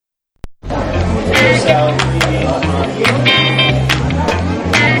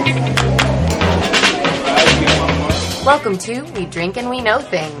Welcome to We Drink and We Know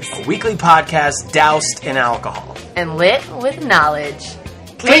Things, a weekly podcast doused in alcohol and lit with knowledge.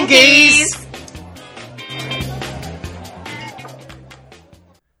 Clinkies!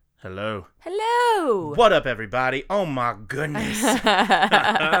 Hello. Hello. What up, everybody? Oh my goodness.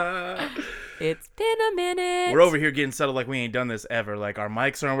 It's been a minute. We're over here getting settled like we ain't done this ever. Like our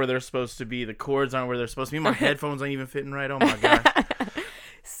mics aren't where they're supposed to be. The cords aren't where they're supposed to be. My headphones ain't even fitting right. Oh my gosh.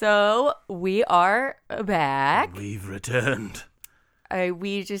 So we are back. We've returned. I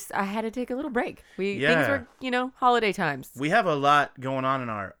had to take a little break. Things Yeah. were, holiday times. We have a lot going on in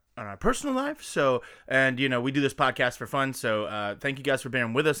our personal life. So, and we do this podcast for fun. So, thank you guys for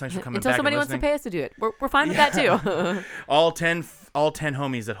bearing with us. Thanks for coming Until back somebody and wants to listening. pay us to do it. We're fine with that too. All 10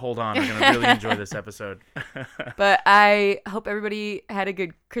 homies that hold on are going to really enjoy this episode. But I hope everybody had a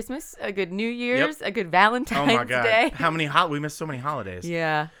good Christmas, a good New Year's, a good Valentine's Oh my God. Day. How many we missed so many holidays.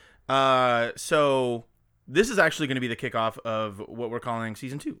 Yeah. So this is actually going to be the kickoff of what we're calling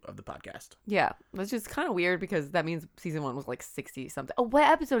season 2 of the podcast. Yeah. It's just kind of weird because that means season 1 was like 60 something. Oh, what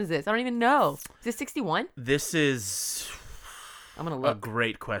episode is this? I don't even know. Is this 61? This is I'm going to a look.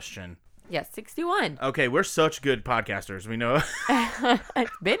 great question. Yeah, 61. Okay, we're such good podcasters. We know.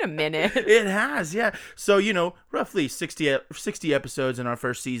 It's been a minute. It has, yeah. So, roughly 60 episodes in our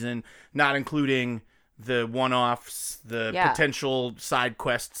first season, not including the one-offs, the potential side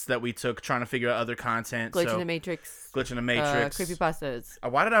quests that we took trying to figure out other content. Glitch in the Matrix. Creepypastas.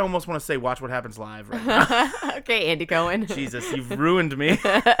 Why did I almost want to say Watch What Happens Live right now? Okay, Andy Cohen. Jesus, you've ruined me.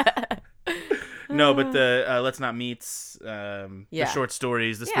 No, but the Let's Not Meets, the short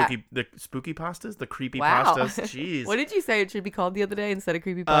stories, the spooky pastas, the creepy pastas. Jeez. What did you say it should be called the other day instead of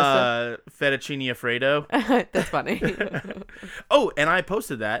creepy pasta? Fettuccine Alfredo. That's funny. Oh, and I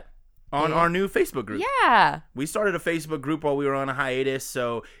posted that on our new Facebook group. Yeah. We started a Facebook group while we were on a hiatus,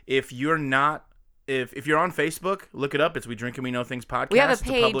 so if you're not if you're on Facebook, look it up. It's We Drink and We Know Things podcast. We have a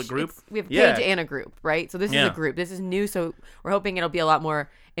page. page. It's a public group. We have a page and a group, right? So this is Yeah. a group. This is new, so we're hoping it'll be a lot more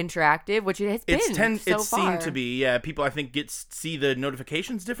interactive, which it has been so far. Seemed to be. Yeah, people I think see the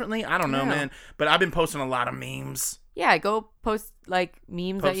notifications differently. I don't know, man. But I've been posting a lot of memes. Yeah, go post like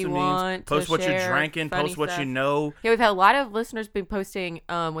memes that you want. Post what share, you're drinking. Post what stuff. you know. Yeah, we've had a lot of listeners been posting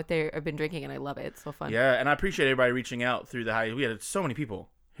what they have been drinking, and I love it. It's so fun. Yeah, and I appreciate everybody reaching out through the hiatus. We had so many people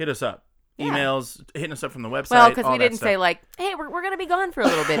hit us up. Yeah. Emails, hitting us up from the website. Well, because we didn't stuff. say like, hey, we're going to be gone for a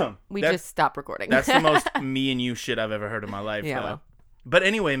little bit. We just stopped recording. That's the most me and you shit I've ever heard in my life. Yeah. Well. But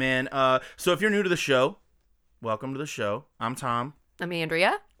anyway, man, so if you're new to the show, welcome to the show. I'm Tom. I'm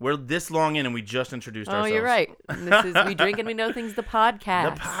Andrea. We're this long in and we just introduced ourselves. Oh, you're right. This is We Drink and We Know Things, the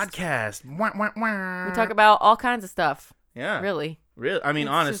podcast. The podcast. Wah, wah, wah. We talk about all kinds of stuff. Yeah. Really. I mean,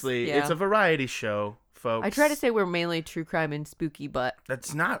 honestly, it's a variety show, folks. I try to say we're mainly true crime and spooky, but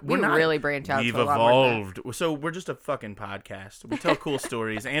that's not. We really branch out. We've to a lot more than evolved. So we're just a fucking podcast. We tell cool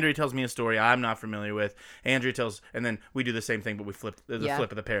stories. Andrea tells me a story I'm not familiar with. Andrea tells, and then we do the same thing, but we flip the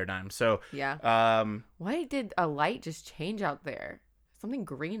flip of the paradigm. So yeah. Why did a light just change out there? Something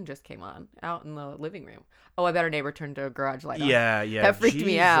green just came on out in the living room. Oh, I bet our neighbor turned a garage light on. Yeah. That freaked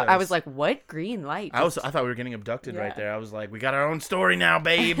me out. I was like, what green light? I thought we were getting abducted right there. I was like, we got our own story now,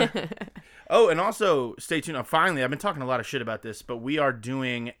 babe. Oh, and also, stay tuned. Finally, I've been talking a lot of shit about this, but we are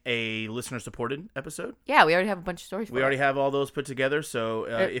doing a listener-supported episode. Yeah, we already have a bunch of stories for We already have all those put together, so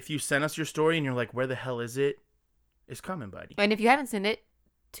if you send us your story and you're like, where the hell is it? It's coming, buddy. And if you haven't sent it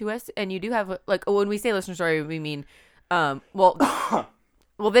to us, and you do have, when we say listener story, we mean, well,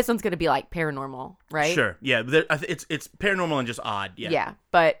 this one's going to be like paranormal, right? Sure. Yeah. It's paranormal and just odd. Yeah. Yeah.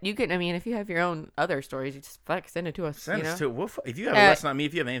 But you can, if you have your own other stories, you just send it to us. Send us to if you have Let's Not Me,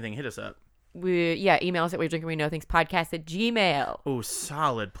 if you have anything, hit us up. Email us at We Drink and We Know Things podcast at Gmail. Oh,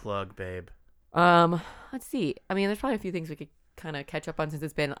 solid plug, babe. Let's see. There's probably a few things we could kind of catch up on since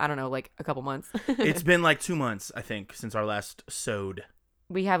it's been, I don't know, like a couple months. It's been like 2 months, I think, since our last sode.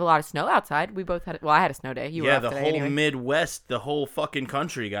 We have a lot of snow outside. We both had, I had a snow day. You were off the today whole anyway. Midwest, the whole fucking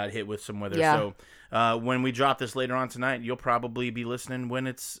country got hit with some weather. Yeah. So when we drop this later on tonight, you'll probably be listening when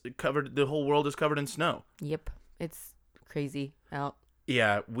it's covered. The whole world is covered in snow. Yep. It's crazy out.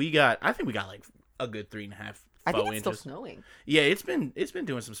 Yeah, I think we got like a good 3.5 I think it's inches. still snowing. Yeah, it's been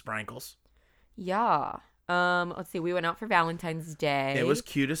doing some sprinkles. Yeah. Let's see. We went out for Valentine's Day. It was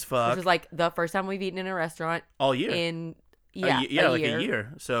cute as fuck. Which was like the first time we've eaten in a restaurant all year. A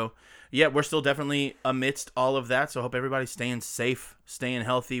year. So yeah, we're still definitely amidst all of that. So I hope everybody's staying safe, staying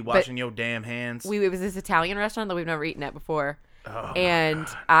healthy, washing your damn hands. It was this Italian restaurant that we've never eaten at before. Oh, and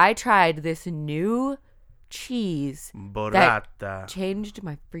I tried this new cheese Burrata. that changed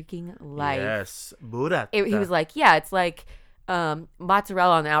my freaking life. Yes, burrata. He was like, yeah, it's like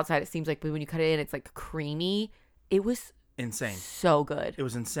mozzarella on the outside. It seems like, but when you cut it in, it's like creamy. It was insane. So good. It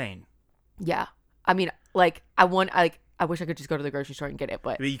was insane. Yeah. I mean, like, I wish I could just go to the grocery store and get it,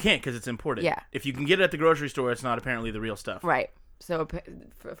 but you can't because it's imported. Yeah. If you can get it at the grocery store, it's not apparently the real stuff. Right. So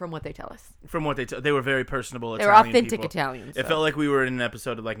from what they tell us. From what they were very personable They were Italian authentic people. Italians. It felt like we were in an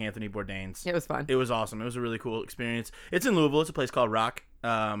episode of like Anthony Bourdain's. It was fun. It was awesome. It was a really cool experience. It's in Louisville. It's a place called Rock.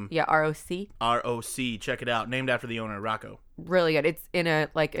 Yeah, ROC. ROC. Check it out. Named after the owner, Rocco. Really good. It's in an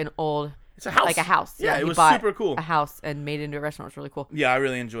old... It's a house. Like a house. Yeah, it was bought super cool. A house and made it into a restaurant. It's really cool. Yeah, I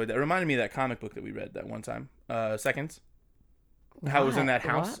really enjoyed that. It reminded me of that comic book that we read that one time. Seconds. How it was in that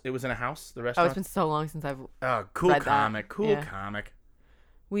house. What? It was in a house, the restaurant. Oh, it's been so long since I've cool read comic. That. Cool yeah. comic.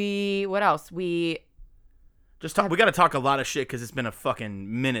 What else? We got to talk a lot of shit because it's been a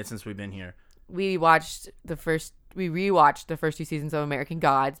fucking minute since we've been here. We rewatched the first 2 seasons of American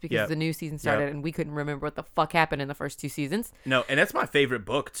Gods because the new season started and we couldn't remember what the fuck happened in the first 2 seasons. No, and that's my favorite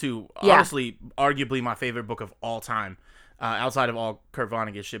book too. Yeah. Honestly, arguably my favorite book of all time, outside of all Kurt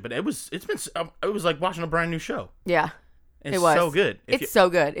Vonnegut shit. But it was like watching a brand new show. Yeah. It was so good. So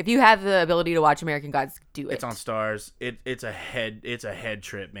good. If you have the ability to watch American Gods, do it. It's on Stars. It's a head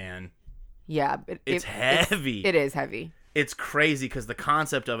trip, man. Yeah, it's heavy. It is heavy. It's crazy because the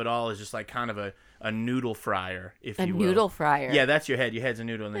concept of it all is just like kind of a noodle fryer, if you will. A noodle fryer. Yeah, that's your head. Your head's a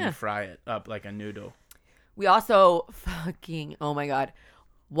noodle, and then you fry it up like a noodle. We also oh my god,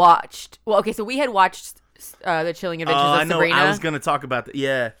 watched. Well, okay, so we had watched The Chilling Adventures of Sabrina. I was gonna talk about that.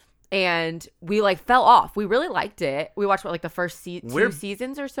 Yeah. And we like fell off. We really liked it. We watched like the first 2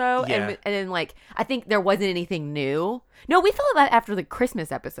 seasons or so, Yeah. and then like I think there wasn't anything new. No, we fell off after the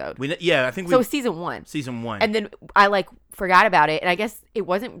Christmas episode. I think so. It was season 1. Season 1, and then I like forgot about it, and I guess it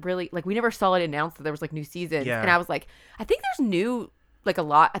wasn't really like we never saw it announced that there was like new seasons. Yeah. And I was like, I think there's new like a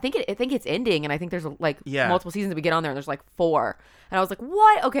lot. I think it's ending, and I think there's like multiple seasons that we get on there, and there's like 4. And I was like,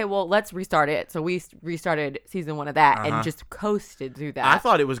 what? Okay, well, let's restart it. So we restarted season 1 of that and just coasted through that. I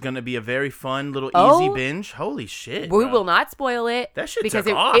thought it was going to be a very fun little easy binge. Holy shit. We will not spoil it. That shit because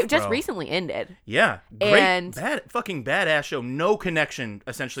took off, it just bro. recently ended. Yeah. Great, and fucking badass show. No connection,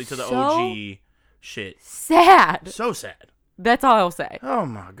 essentially, to the OG shit. Sad. So sad. That's all I'll say. Oh,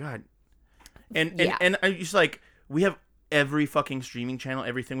 my God. And I just like, we have every fucking streaming channel,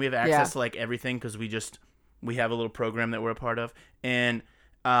 everything. We have access to like everything because we have a little program that we're a part of. And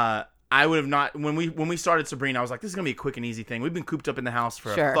I would have not when we started Sabrina, I was like, this is gonna be a quick and easy thing. We've been cooped up in the house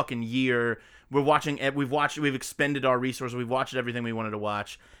for a fucking year. We've expended our resources. We've watched everything we wanted to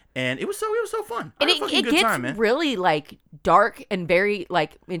watch. And it was so fun. And it gets time, really like dark and very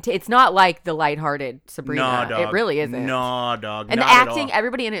like it's not like the lighthearted Sabrina. Nah, dog. It really isn't. No, dog. And not the acting, at all.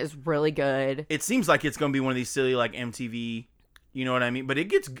 everybody in it is really good. It seems like it's gonna be one of these silly like MTV. You know what I mean? But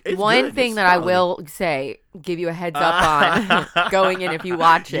it's one good. thing it's that solid. I will say, give you a heads up on going in if you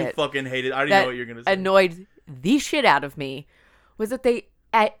watch it. You fucking hate it. I already know what you're gonna say. Annoyed the shit out of me was that they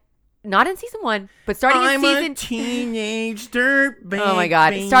not in season 1, but starting in season a teenage dirtbag. Oh my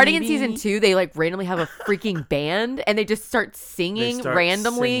god! Baby. Starting in season 2, they like randomly have a freaking band and they just start singing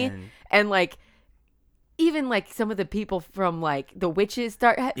randomly, and like even like some of the people from like the witches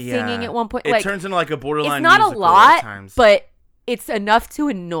start singing at one point. It like, turns into like a borderline. It's not a lot, at times. but it's enough to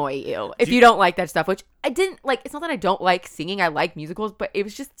annoy you if you don't like that stuff. Which I didn't like. It's not that I don't like singing. I like musicals, but it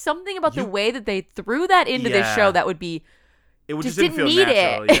was just something about the way that they threw that into this show that would be. It just didn't feel need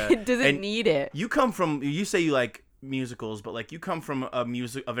natural. it. Yeah. It doesn't need it. You say you like musicals, but like you come from a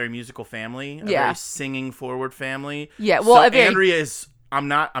very musical family, a very singing forward family. Yeah, well, so Andrea is.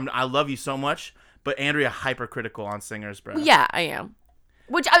 I love you so much, but Andrea hypercritical on singers, bro. Yeah, I am.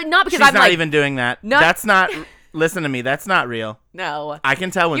 Which not because she's I'm not like, even doing that. That's not. Listen to me. That's not real. No, I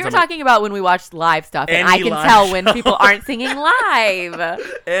can tell when you're talking about when we watch live stuff, and I can tell when people aren't singing live.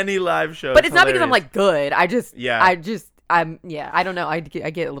 Any live show, but it's not because I'm like good. I don't know. I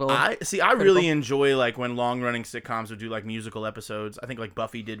get a little. I really enjoy like when long running sitcoms would do like musical episodes. I think like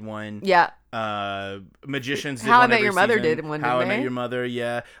Buffy did one. Yeah. Magicians did How one I Met every Your Mother season. did one. How I Met Your Mother.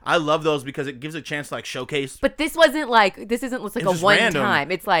 Yeah, I love those because it gives a chance to like showcase. But this isn't like a one random.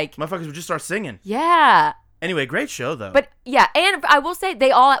 time. It's like motherfuckers would just start singing. Yeah. Anyway, great show though. But yeah, and I will say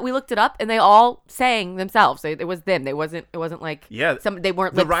we looked it up and they all sang themselves. It was them. It wasn't like they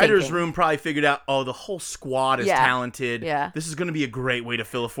weren't. The writers' room probably figured out. Oh, the whole squad is talented. Yeah, this is going to be a great way to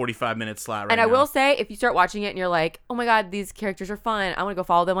fill a 45-minute slot. And I will say, if you start watching it and you're like, oh my god, these characters are fun. I want to go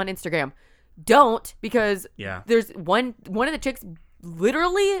follow them on Instagram. Don't, because there's one of the chicks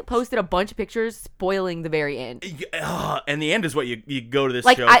literally posted a bunch of pictures spoiling the very end. And the end is what you go to this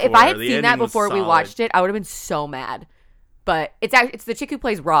like show if for. I had The seen that ending was before we solid. watched it, I would have been so mad. But it's the chick who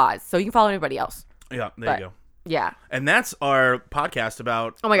plays Roz, so you can follow anybody else. Yeah, there you go. Yeah. And that's our podcast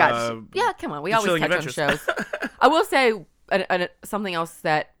about. Oh my gosh. Yeah, come on. We always touch on shows. I will say something else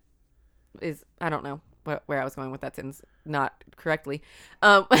that is, I don't know where I was going with that sentence, not correctly.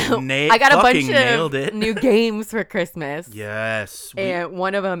 I got a bunch of new games for Christmas. Yes. And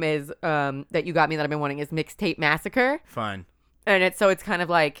one of them is that you got me that I've been wanting is Mixtape Massacre. Fine. And it's kind of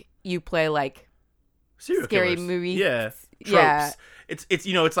like you play like serial scary killers. movies. Yeah. Tropes. Yeah.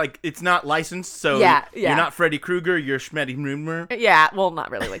 It's like it's not licensed, so yeah. you're not Freddy Krueger, you're Schmetty Rumor. Yeah, well,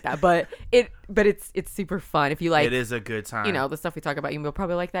 not really like that, but it's super fun if you like. It is a good time. The stuff we talk about, you'll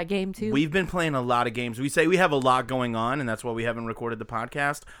probably like that game too. We've been playing a lot of games. We say we have a lot going on, and that's why we haven't recorded the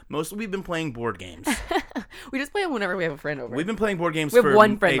podcast. Mostly, we've been playing board games. We just play them whenever we have a friend over. We've been playing board games. We have for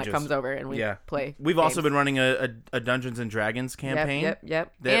one friend ages. that comes over and we play. We've games. also been running a Dungeons and Dragons campaign.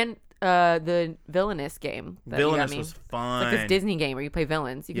 Yep. And the Villainous game. Villainous was fun. It's like this Disney game where you play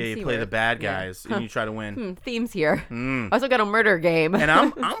villains. You you play the bad guys and you try to win. Themes here. I also got a murder game. And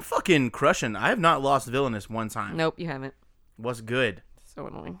I'm fucking crushing. I have not lost Villainous one time. Nope, you haven't. What's good? So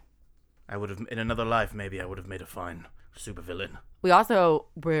annoying. I would have, in another life, maybe I would have made a fine supervillain. We also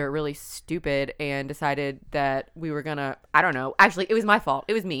were really stupid and decided that we were gonna, I don't know. Actually, it was my fault.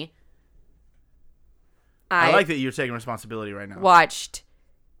 It was me. I like that you're taking responsibility right now.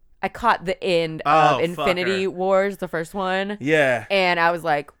 I caught the end of Infinity Wars, the first one. Yeah. And I was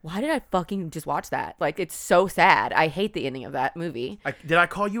like, why did I fucking just watch that? Like, it's so sad. I hate the ending of that movie. Did I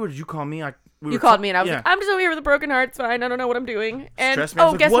call you or did you call me? You called me and I was like, I'm just over here with a broken heart. It's fine. I don't know what I'm doing. And guess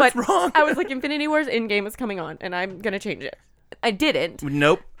what's what? Wrong? I was like, Infinity Wars Endgame is coming on and I'm going to change it. I didn't.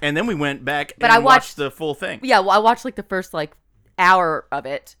 Nope. And then we went back and watched the full thing. Yeah, well, I watched like the first hour of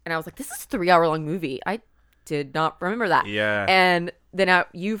it and I was like, this is a 3-hour long movie. I did not remember that. Yeah. And then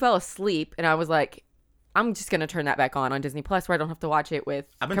you fell asleep and I was like, I'm just going to turn that back on Disney Plus where I don't have to watch it with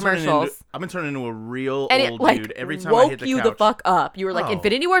commercials. I've been turning into a real and old dude every time I hit the couch. Woke you the fuck up. You were like,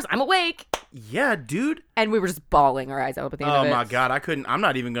 Infinity Wars, I'm awake. Yeah, dude. And we were just bawling our eyes out at the end of it. Oh my God, I couldn't. I'm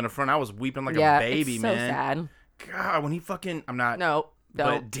not even going to front. I was weeping like a baby, it's man. so sad. God, when he fucking, I'm not. No.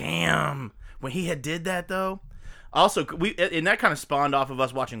 But damn, when he had did that though. Also, and that kind of spawned off of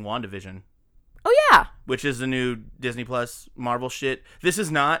us watching WandaVision. Oh yeah. Which is the new Disney Plus Marvel shit. This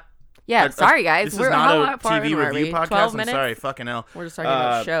is not. Yeah, sorry guys. This is not a TV review podcast. 12 minutes? I'm sorry, fucking hell. We're just talking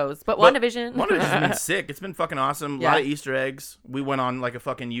about shows. But WandaVision. WandaVision's been sick. It's been fucking awesome. A lot of Easter eggs. We went on like a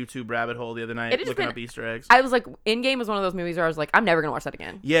fucking YouTube rabbit hole the other night looking up Easter eggs. I was like, Endgame was one of those movies where I was like, I'm never going to watch that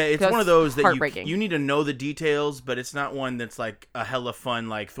again. Yeah, it's one of those that you need to know the details, but it's not one that's like a hella fun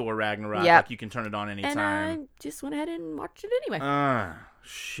like Thor Ragnarok. Like you can turn it on anytime. And I just went ahead and watched it anyway.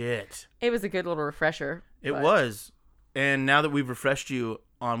 Shit. It was a good little refresher. It was. And now that we've refreshed you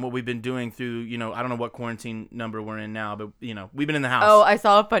on what we've been doing through, I don't know what quarantine number we're in now, but, we've been in the house. Oh, I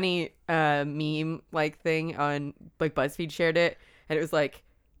saw a funny meme thing on BuzzFeed shared it. And it was like,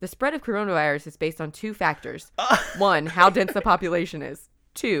 the spread of coronavirus is based on 2 factors. 1, how dense the population is.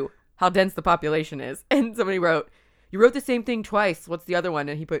 2, how dense the population is. And somebody wrote, you wrote the same thing twice. What's the other one?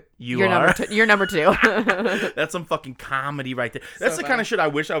 And he put, you're number 2. That's some fucking comedy right there. That's the kind of shit I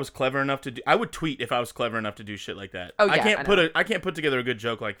wish I was clever enough to do. I would tweet if I was clever enough to do shit like that. Oh, yeah, I can't put together a good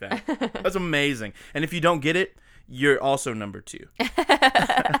joke like that. That's amazing. And if you don't get it, you're also number 2.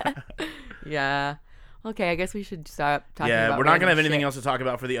 Yeah. Okay, I guess we should stop talking about we're not going to have anything shit else to talk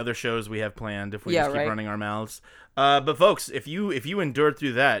about for the other shows we have planned if we just keep running our mouths. But folks, if you endured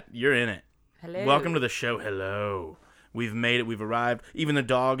through that, you're in it. Hello. Welcome to the show. Hello. We've made it. We've arrived. Even the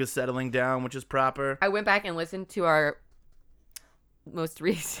dog is settling down, which is proper. I went back and listened to our most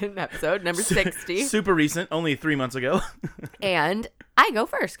recent episode, number 60. Super recent, only 3 months ago. And I go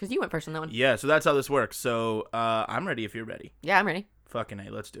first because you went first on that one. Yeah, so that's how this works. So I'm ready if you're ready. Yeah, I'm ready. Fucking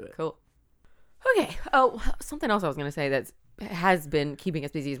A, let's do it. Cool. Okay. Oh, something else I was going to say that has been keeping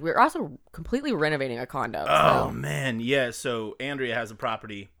us busy is we're also completely renovating a condo. Oh, man. Yeah, so Andrea has a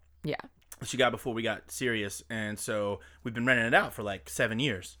property. Yeah. She got before we got serious, and so we've been renting it out for like 7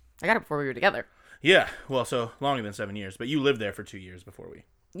 years. I got it before we were together. Yeah, well, so longer than 7 years, but you lived there for 2 years before we.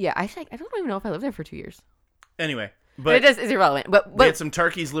 Yeah, I don't even know if I lived there for 2 years. Anyway, but it's irrelevant. But we had some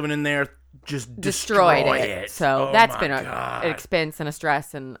turkeys living in there, just destroyed it. So that's been an expense and a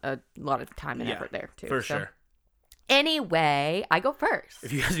stress and a lot of time and effort there too. For sure. Anyway, I go first.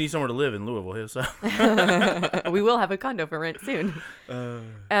 If you guys need somewhere to live in Louisville, hit us up. We will have a condo for rent soon.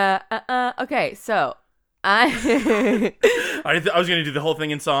 Okay, so I was going to do the whole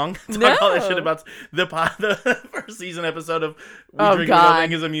thing in song. Talk all that shit about the first season episode of We Drink and We Know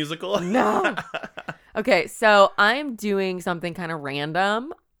Thing is a musical. No. Okay, so I'm doing something kind of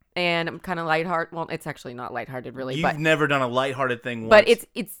random, and I'm kind of lighthearted. Well, it's actually not lighthearted, really. You've never done a lighthearted thing once. But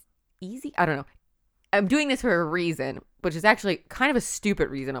it's easy. I don't know. I'm doing this for a reason, which is actually kind of a stupid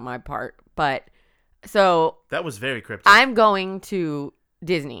reason on my part. But so that was very cryptic. I'm going to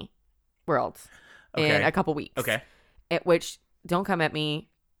Disney World in a couple weeks. Okay. At which, don't come at me.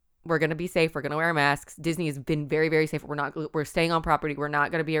 We're going to be safe. We're going to wear masks. Disney has been very, very safe. We're staying on property. We're not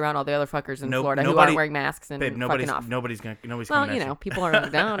going to be around all the other fuckers in Florida who aren't wearing masks and fucking off. Nobody's coming Well, you know, people are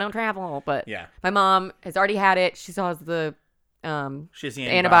like, don't travel. But yeah. My mom has already had it. She still has the she has the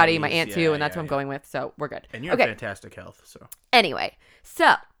antibody. My aunt too, and that's what I'm going with. So we're good. And you're in fantastic health. So anyway,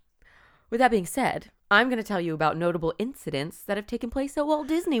 with that being said, I'm going to tell you about notable incidents that have taken place at Walt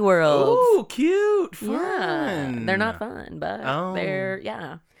Disney World. Oh, cute. Fun. Yeah. They're not fun, but they're,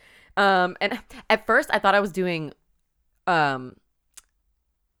 yeah. And at first I thought I was doing Disneyland.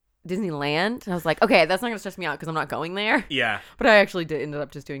 And I was like, okay, that's not going to stress me out because I'm not going there. Yeah. But I actually ended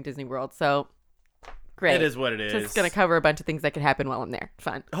up just doing Disney World. So great. It is what it is. Just going to cover a bunch of things that could happen while I'm there.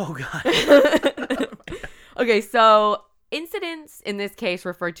 Fun. Oh, God. Okay, so incidents in this case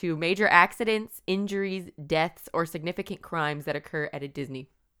refer to major accidents, injuries, deaths, or significant crimes that occur at a Disney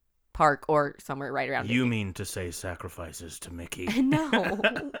park or somewhere right around You mean to say sacrifices to Mickey? No.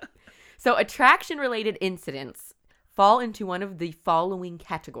 So attraction-related incidents fall into one of the following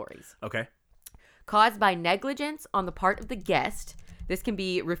categories. Okay. Caused by negligence on the part of the guest. This can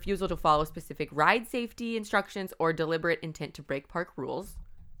be refusal to follow specific ride safety instructions or deliberate intent to break park rules.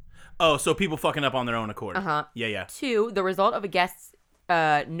 Oh, so people fucking up on their own accord. Uh-huh. Yeah. 2, the result of a guest's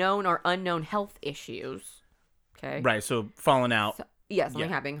known or unknown health issues. Okay. Right, so falling out. Something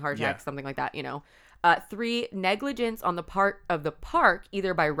happening, heart attack, something like that, 3, negligence on the part of the park,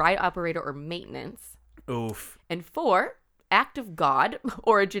 either by ride operator or maintenance. Oof. And 4, act of God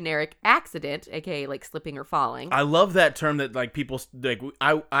or a generic accident, aka like slipping or falling. I love that term that like people like.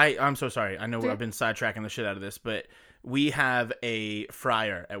 I'm so sorry. I know I've been sidetracking the shit out of this, but we have a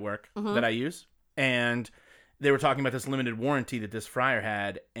fryer at work that I use, and they were talking about this limited warranty that this fryer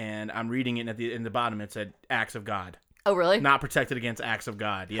had, and I'm reading it, and in the bottom it said acts of God. Oh, really? Not protected against acts of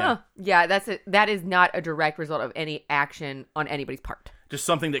God. Yeah. Huh. Yeah, that is not a direct result of any action on anybody's part. Just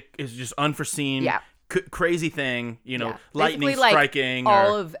something that is just unforeseen. Yeah. Crazy thing, lightning striking. Like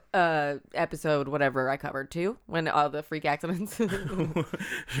all of episode whatever I covered too, when all the freak accidents. That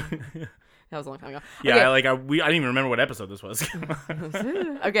was a long time ago. Yeah, okay. I didn't even remember what episode this was.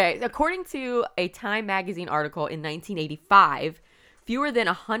 Okay, according to a Time magazine article in 1985, fewer than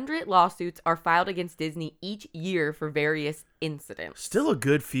 100 lawsuits are filed against Disney each year for various incidents. Still a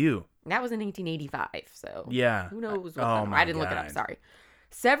good few. That was in 1985, so yeah. Who knows what I didn't look it up, sorry.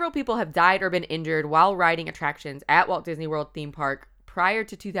 Several people have died or been injured while riding attractions at Walt Disney World theme park. Prior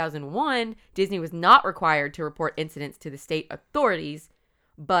to 2001, Disney was not required to report incidents to the state authorities,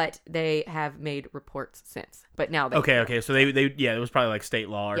 but they have made reports since. But now they Okay. So they it was probably like state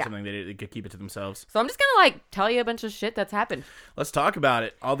law or something. They could keep it to themselves. So I'm just gonna tell you a bunch of shit that's happened. Let's talk about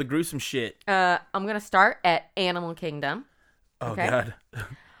it. All the gruesome shit. I'm gonna start at Animal Kingdom. Okay? Oh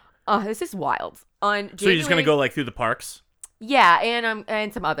God. This is wild. So you're just gonna go through the parks? Yeah,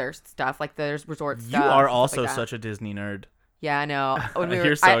 and some other stuff like there's resort stuff. You are also such a Disney nerd. Yeah, I know.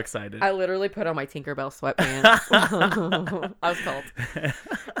 You're so excited. I literally put on my Tinkerbell sweatpants. I was cold.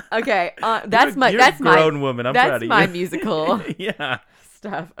 Okay, that's my grown woman. I'm proud of you. That's my musical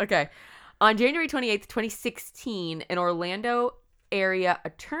stuff. Okay, on January 28th, 2016, an Orlando area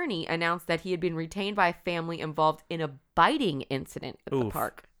attorney announced that he had been retained by a family involved in a biting incident at the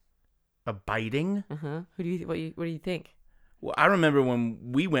park. A biting? Uh-huh. What do you think? Well, I remember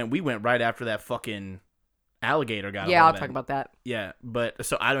when we went right after that fucking alligator got Yeah, I'll talk about that. Yeah, but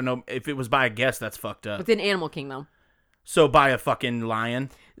so I don't know if it was by a guest. That's fucked up. It's in Animal Kingdom. So by a fucking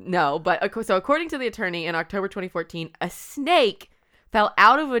lion? No, but so according to the attorney, in October 2014, a snake fell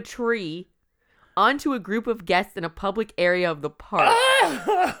out of a tree onto a group of guests in a public area of the park.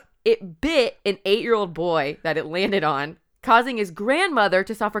 It bit an 8-year-old boy that it landed on, causing his grandmother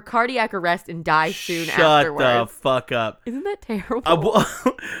to suffer cardiac arrest and die soon afterwards. Shut the fuck up. Isn't that terrible?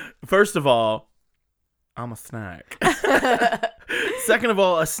 First of all, I'm a snake. Second of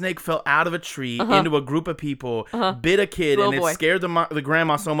all, a snake fell out of a tree into a group of people, bit a kid, and it scared the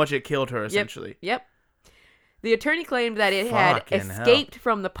grandma so much it killed her, essentially. Yep. The attorney claimed that it had escaped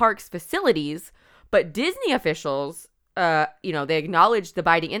from the park's facilities, but Disney officials, they acknowledged the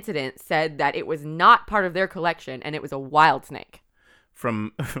biting incident, said that it was not part of their collection, and it was a wild snake.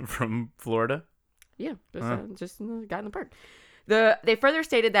 From Florida? Yeah, just got in the park. They further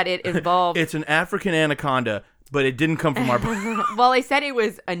stated that it involved... It's an African anaconda, but it didn't come from our park. Well, they said it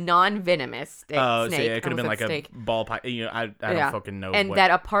was a non-venomous snake. Oh, so yeah, it could have been like a ball pipe. You know, I don't fucking know. And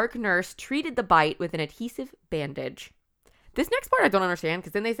that a park nurse treated the bite with an adhesive bandage. This next part I don't understand,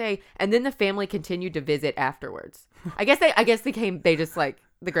 because then they say, and then the family continued to visit afterwards. I guess they just like,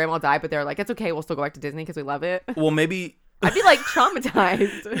 the grandma died, but they're like, it's okay, we'll still go back to Disney because we love it. Well, maybe... I'd be like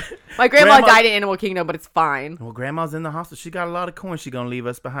traumatized. My grandma died in Animal Kingdom, but it's fine. Well, grandma's in the hospital. She got a lot of coins she's going to leave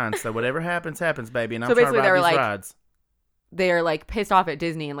us behind. So whatever happens, baby. And I'm trying to ride these rides. They're like pissed off at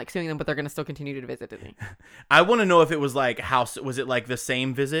Disney and like suing them, but they're going to still continue to visit Disney. I want to know if it was like, was it like the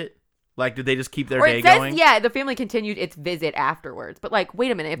same visit? Like, did they just keep their day going? Yeah, the family continued its visit afterwards. But like, wait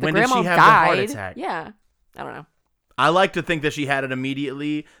a minute. If the grandma did she have died, the heart attack? Yeah. I don't know. I like to think that she had it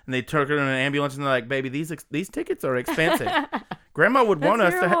immediately, and they took her in an ambulance, and they're like, "Baby, these tickets are expensive. Grandma would want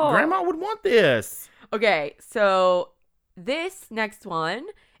us to. Grandma would want this." Okay, so this next one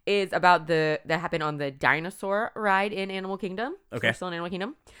is about that happened on the dinosaur ride in Animal Kingdom. Okay, so we're still in Animal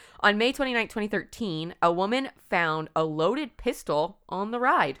Kingdom. On May 29, 2013, a woman found a loaded pistol on the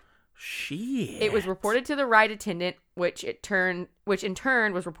ride. Shit. It was reported to the ride attendant, which in turn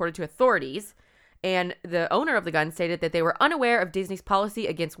was reported to authorities. And the owner of the gun stated that they were unaware of Disney's policy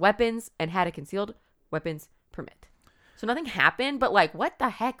against weapons and had a concealed weapons permit. So nothing happened, but like, what the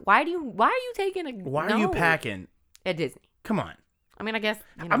heck? Why are you taking a... Why are you packing? At Disney. Come on. I mean, I guess...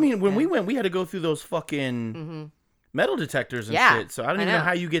 when we went, we had to go through those fucking metal detectors and shit. So I don't even know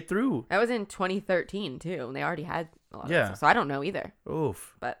how you get through. That was in 2013, too. And they already had a lot of stuff. So I don't know either.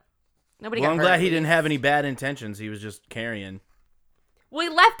 Oof. But nobody got hurt. I'm glad he didn't have any bad intentions. He was just carrying... We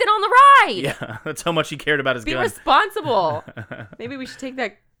left it on the ride. Yeah, that's how much he cared about his gun. Be responsible. Maybe we should take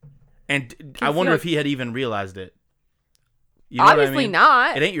that. And I wonder if he had even realized it. You know Obviously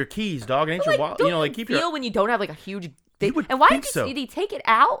not. It ain't your keys, dog. It ain't your wallet. You know, like keep your. When you don't have like a huge thing. And why did he take it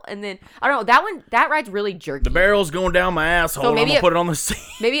out and then I don't know that ride's really jerky. The barrel's going down my asshole. So maybe I'm gonna put it on the seat.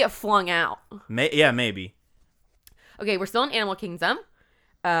 Maybe it flung out. Yeah, maybe. Okay, we're still in Animal Kingdom.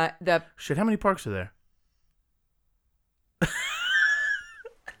 Shit, how many parks are there?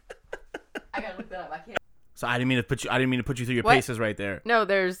 I gotta look that up. I can't. So I didn't mean to put you through your paces right there. No,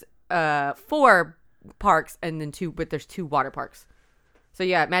 there's 4 parks and then 2, but there's 2 water parks. So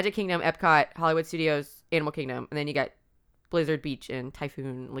yeah, Magic Kingdom, Epcot, Hollywood Studios, Animal Kingdom, and then you got Blizzard Beach and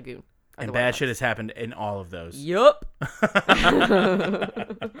Typhoon Lagoon. And bad shit has happened in all of those. Yup.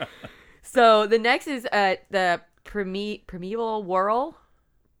 So the next is the Primeval Whirl.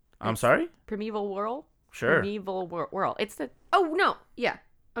 I'm sorry? Primeval Whirl? Sure. Primeval Whirl. It's the... Oh, no. Yeah.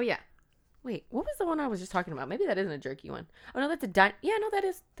 Oh, yeah. Wait, what was the one I was just talking about? Maybe that isn't a jerky one. Oh, no, that's a... Yeah, no, that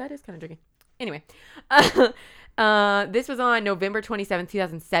is kind of jerky. Anyway. This was on November 27,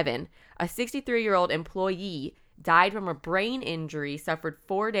 2007. A 63-year-old employee died from a brain injury suffered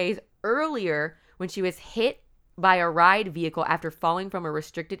 4 days earlier when she was hit by a ride vehicle after falling from a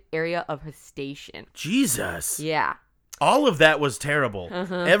restricted area of her station. Jesus. Yeah. All of that was terrible.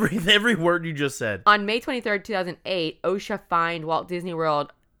 Uh-huh. Every word you just said. On May 23rd, 2008, OSHA fined Walt Disney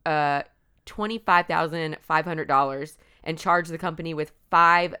World $25,500 and charged the company with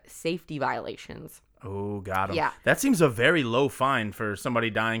 5 safety violations. Oh, got him. Yeah. That seems a very low fine for somebody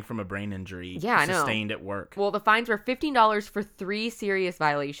dying from a brain injury sustained at work. Well, the fines were $15 for 3 serious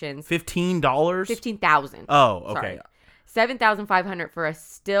violations. $15? $15,000. Oh, okay. $7,500 for a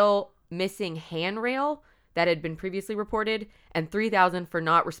still missing handrail that had been previously reported, and $3,000 for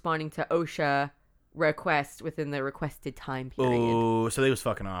not responding to OSHA requests within the requested time period. Oh, so they was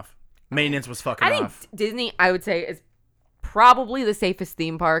fucking off. Maintenance was fucking off. I think Disney, I would say, is probably the safest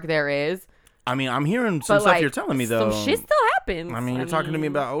theme park there is. I mean, I'm hearing some stuff you're telling me, though. Some shit still happens. I mean, you're talking to me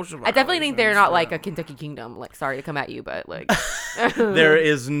about OSHA. I definitely think they're not like a Kentucky Kingdom. Like, sorry to come at you, but like... There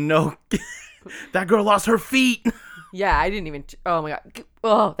is no... That girl lost her feet. Yeah, I didn't even... Oh, my God.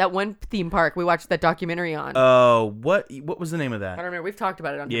 Oh, that one theme park we watched that documentary on. Oh, what was the name of that? I don't remember. We've talked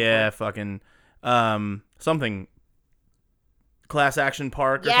about it on fucking... something... Class Action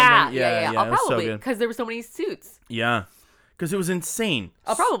Park or Yeah. something? I'll probably... Because there were so many suits. Yeah. Because it was insane.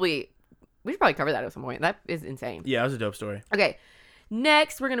 I'll probably... We should probably cover that at some point. That is insane. Yeah, it was a dope story. Okay.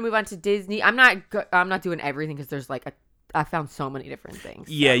 Next, we're going to move on to Disney. I'm not doing everything because there's like I found so many different things.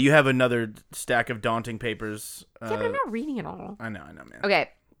 So. Yeah, you have another stack of daunting papers. Yeah, but I'm not reading it all. I know, man.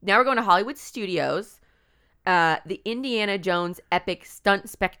 Okay. Now we're going to Hollywood Studios. The Indiana Jones Epic Stunt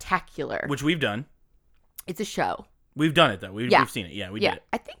Spectacular. Which we've done. It's a show. We've done it, though. We've seen it. Yeah, we did it.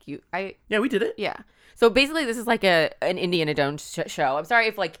 I think Yeah, we did it. Yeah. So basically, this is like an Indiana Jones show. I'm sorry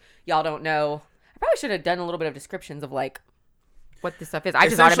if like y'all don't know. I probably should have done a little bit of descriptions of like what this stuff is. I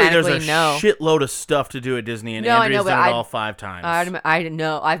just automatically know. There's a shitload of stuff to do at Disney, and Andrea's done it all 5 times. I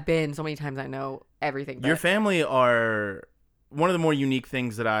know. I've been so many times. I know everything. Your family are one of the more unique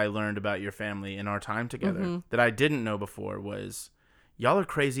things that I learned about your family in our time together that I didn't know before was y'all are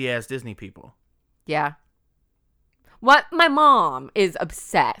crazy ass Disney people. Yeah. What? My mom is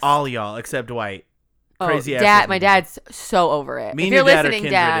obsessed. All y'all except Dwight. Crazy ass. Dad, my dad's so over it. Me if and you're your dad listening, are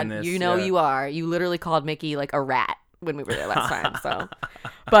Dad, in this, you know you are. You literally called Mickey like a rat when we were there last time. So,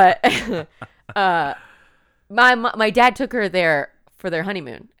 but my dad took her there for their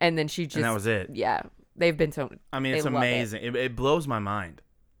honeymoon, and then she just and that was it. Yeah, they've been so. I mean, it's amazing. It blows my mind.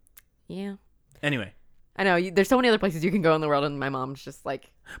 Yeah. Anyway. I know there's so many other places you can go in the world, and my mom's just like.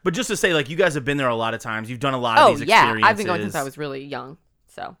 But just to say, like, you guys have been there a lot of times. You've done a lot of these experiences. I've been going since I was really young.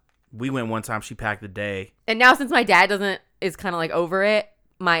 So. We went one time. She packed the day. And now since my dad is kind of like over it,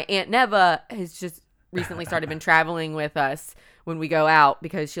 my Aunt Neva has just recently started been traveling with us when we go out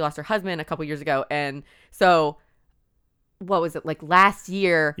because she lost her husband a couple years ago. And so, what was it, like last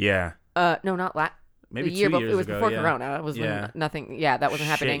year? Yeah. No, not last. Maybe the year 2 years ago. It was before Corona. It was when nothing. Yeah, that wasn't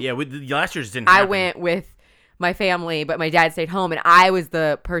happening. Yeah, last year just didn't happen. I went with my family, but my dad stayed home, and I was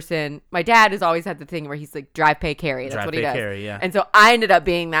the person. My dad has always had the thing where he's like drive, pay, carry. That's what he does. Carry, yeah. And so I ended up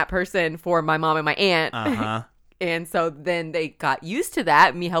being that person for my mom and my aunt. Uh-huh. And so then they got used to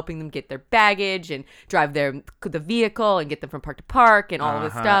that, me helping them get their baggage and drive the vehicle and get them from park to park and all of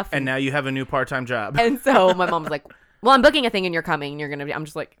this stuff. And now you have a new part-time job. And so my mom was like, well, I'm booking a thing and you're coming and you're going to be, I'm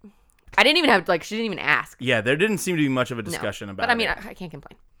just like, I didn't even have, like, she didn't even ask. Yeah, there didn't seem to be much of a discussion about it. But I mean, I can't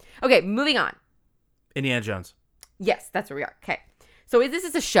complain. Okay, moving on. Indiana Jones. Yes, that's where we are. Okay. So this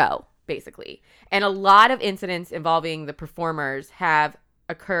is a show, basically. And a lot of incidents involving the performers have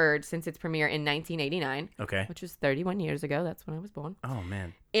occurred since its premiere in 1989. Okay. Which was 31 years ago. That's when I was born. Oh,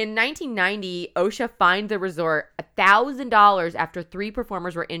 man. In 1990, OSHA fined the resort $1,000 after 3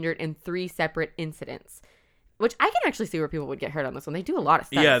 performers were injured in 3 separate incidents. Which I can actually see where people would get hurt on this one. They do a lot of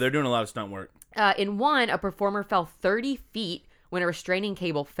stuff. Yeah, they're doing a lot of stunt work. In one, a performer fell 30 feet when a restraining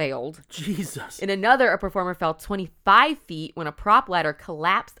cable failed. Jesus. In another, a performer fell 25 feet when a prop ladder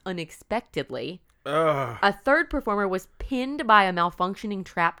collapsed unexpectedly. Ugh. A third performer was pinned by a malfunctioning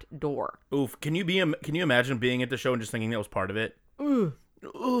trapped door. Oof. Can you imagine being at the show and just thinking that was part of it? Ooh.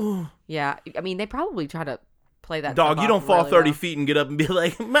 Yeah. I mean, they probably try to play that dog, you don't fall really 30 feet and get up and be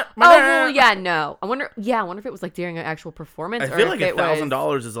like, well, yeah, no. I wonder if it was like during an actual performance. I feel like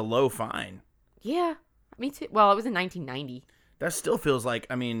 $1,000 is a low fine. Yeah. Me too. Well, it was in 1990. That still feels like,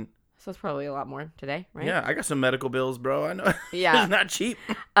 I mean... So it's probably a lot more today, right? Yeah, I got some medical bills, bro. I know. Yeah. It's not cheap.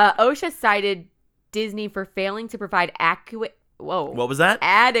 OSHA cited Disney for failing to provide adequate... Whoa. What was that?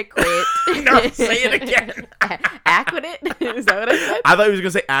 Adequate. No, say it again. Accurate? Is that what I said? I thought he was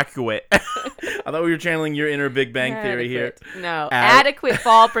going to say accurate. I thought we were channeling your inner Big Bang Theory here. No. Adequate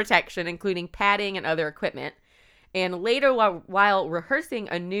fall protection, including padding and other equipment. And later, while rehearsing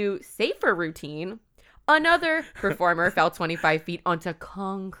a new, safer routine... Another performer fell 25 feet onto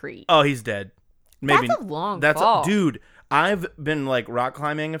concrete. Oh, he's dead. Maybe that's a long fall. Dude, I've been like rock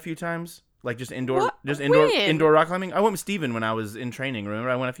climbing a few times, like just indoor rock climbing. I went with Steven when I was in training. Remember,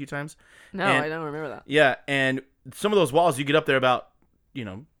 I went a few times. No, I don't remember that. Yeah, and some of those walls, you get up there about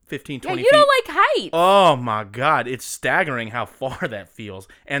 15, 20 feet. You don't like heights. Oh my God, it's staggering how far that feels.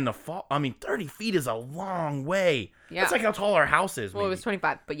 And the fall, 30 feet is a long way. Yeah, that's like how tall our house is. Well, it was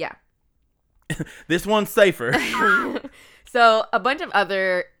 25, but yeah. This one's safer. So a bunch of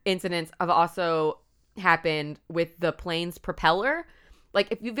other incidents have also happened with the plane's propeller.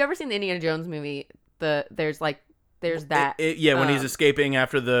 Like if you've ever seen the Indiana Jones movie, there's that. When he's escaping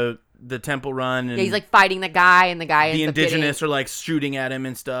after the temple run. And he's like fighting the guy, and the indigenous are like shooting at him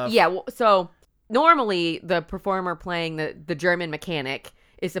and stuff. Yeah, so normally the performer playing the German mechanic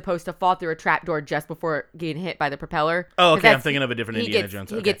is supposed to fall through a trapdoor just before getting hit by the propeller. Oh, okay. I'm thinking of a different Indiana Jones.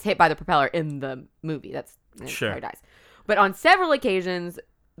 He gets hit by the propeller in the movie. That's how he dies. But on several occasions,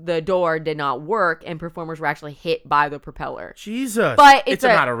 the door did not work, and performers were actually hit by the propeller. Jesus. But it's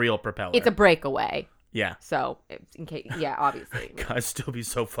not a real propeller. It's a breakaway. Yeah. So, in case, obviously. God, I'd still be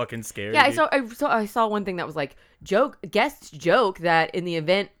so fucking scared. Yeah, I saw one thing that was like, guests joke that in the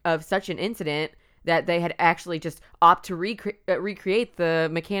event of such an incident, that they had actually just opt to recreate the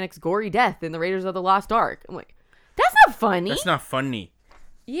mechanic's gory death in the Raiders of the Lost Ark. I'm like, that's not funny. That's not funny.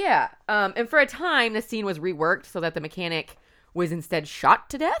 Yeah. And for a time, the scene was reworked so that the mechanic was instead shot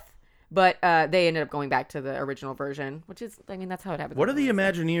to death. But they ended up going back to the original version, which is, that's how it happens. What are the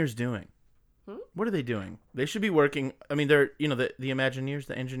Imagineers doing? What are they doing? They should be working. I mean, they're, the Imagineers,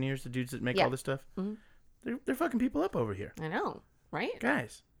 the engineers, the dudes that make all this stuff. Mm-hmm. They're fucking people up over here. I know, right?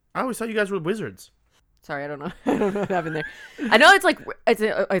 Guys. I always thought you guys were wizards. Sorry, I don't know. I don't know what happened there. I know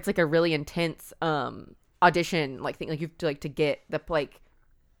it's like a really intense audition like thing. Like you have to like to get the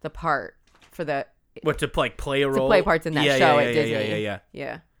part for the to like play a role, to play parts in that show at Disney.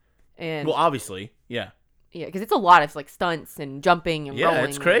 Yeah. And well, obviously, yeah. Yeah, because it's a lot of like stunts and jumping and rolling. Yeah,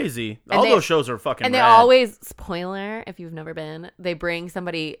 it's crazy. All those shows are fucking. And they rad. always, spoiler if you've never been, they bring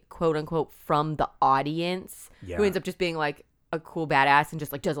somebody quote unquote from the audience who ends up just being like a cool badass and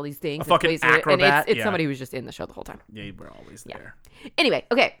just like does all these things. A fucking acrobat. And it's somebody who's just in the show the whole time. Yeah, you were always there. Anyway,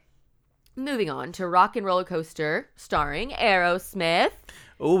 okay. Moving on to Rock and Roller Coaster, starring Aerosmith.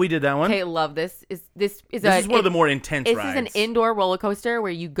 Oh, we did that one. Okay, love this. This is one of the more intense rides. This is an indoor roller coaster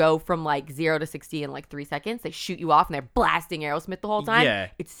where you go from like 0 to 60 in like 3 seconds. They shoot you off and they're blasting Aerosmith the whole time. Yeah.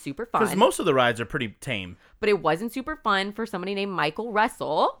 It's super fun. Because most of the rides are pretty tame. But it wasn't super fun for somebody named Michael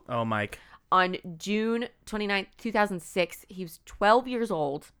Russell. Oh, Mike. On June 29th, 2006, he was 12 years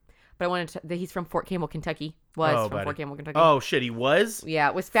old. But he's from Fort Campbell, Kentucky. Fort Campbell, Kentucky. Oh, shit, he was?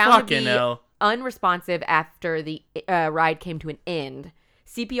 Yeah, was found to be hell. unresponsive after the ride came to an end.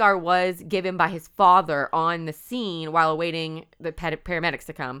 CPR was given by his father on the scene while awaiting the paramedics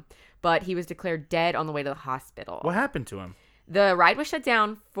to come, but he was declared dead on the way to the hospital. What happened to him? The ride was shut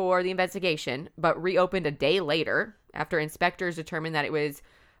down for the investigation, but reopened a day later after inspectors determined that it was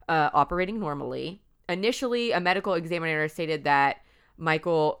operating normally. Initially, a medical examiner stated that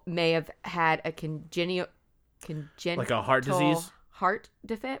Michael may have had a congenital like a heart disease? Heart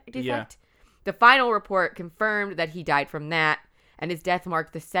defect? Yeah. The final report confirmed that he died from that, and his death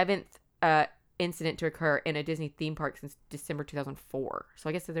marked the 7th incident to occur in a Disney theme park since December 2004. So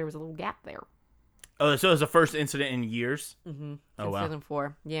I guess there was a little gap there. Oh, so it was the first incident in years? Mm-hmm. Oh, wow.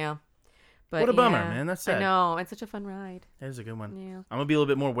 2004. Yeah. But what a bummer, man. That's sad. I know. It's such a fun ride. That is a good one. Yeah. I'm going to be a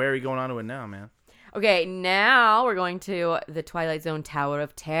little bit more wary going on to it now, man. Okay, now we're going to the Twilight Zone Tower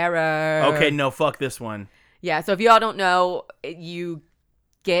of Terror. Okay, no, fuck this one. Yeah, so if you all don't know, you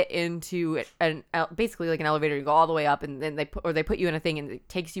get into basically like an elevator. You go all the way up, and then they put you in a thing, and it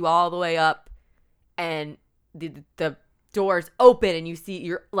takes you all the way up, and the doors open, and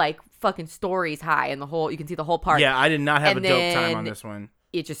you're like fucking stories high, and you can see the whole park. Yeah, I did not have a dope time on this one.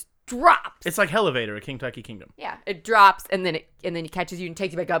 It just drops. It's like Elevator at Kentucky Kingdom. Yeah, it drops, and then it catches you and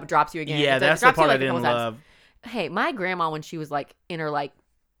takes you back up, and drops you again. Yeah, that's the part I didn't love. Hey, my grandma, when she was like in her like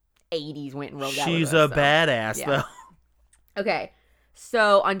 80s, went and rode that. She's a badass though. Okay,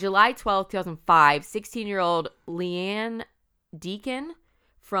 so on July 12th, 2005, 16-year-old Leanne Deacon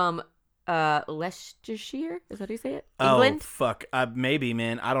from Leicestershire, is that how you say it? England? Oh, fuck. Maybe,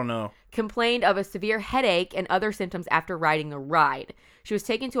 man. I don't know. Complained of a severe headache and other symptoms after riding the ride. She was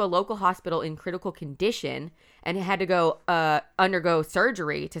taken to a local hospital in critical condition and had to go undergo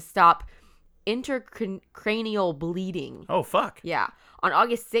surgery to stop intracranial bleeding. Oh, fuck. Yeah. On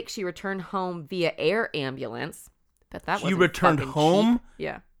August 6th, she returned home via air ambulance. But that was You returned home? Cheap.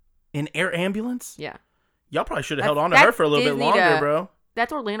 Yeah. In air ambulance? Yeah. Y'all probably should have held on to her for a little bit longer, bro.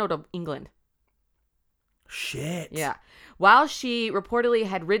 That's Orlando to England. Shit. Yeah. While she reportedly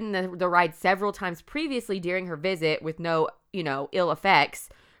had ridden the ride several times previously during her visit with no, ill effects,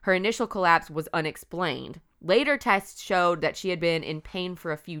 her initial collapse was unexplained. Later tests showed that she had been in pain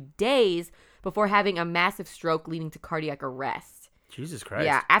for a few days before having a massive stroke leading to cardiac arrest. Jesus Christ.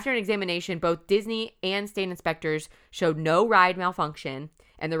 Yeah. After an examination, both Disney and state inspectors showed no ride malfunction,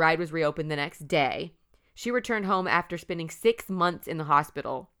 and the ride was reopened the next day. She returned home after spending 6 months in the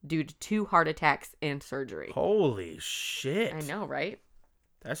hospital due to 2 heart attacks and surgery. Holy shit. I know, right?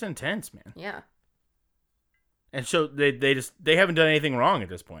 That's intense, man. Yeah. And so they haven't done anything wrong at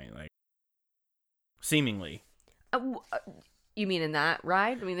this point, like seemingly. You mean in that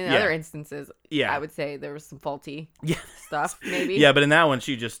ride? I mean, in other instances, I would say there was some faulty stuff, maybe. Yeah, but in that one,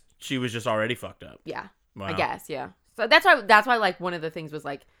 she was just already fucked up. Yeah, wow. I guess. Yeah. So that's why like one of the things was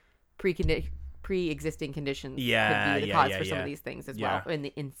like pre-existing conditions could be the cause for some of these things as well in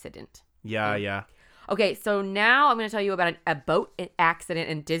the incident. Yeah. Okay, so now I'm going to tell you about a boat accident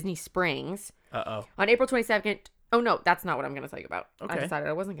in Disney Springs. Uh-oh. On April 22nd. Oh, no, that's not what I'm going to tell you about. Okay. I decided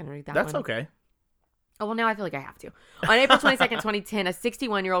I wasn't going to read that That's one. okay. Oh, well, now I feel like I have to. On April 22nd, 2010, a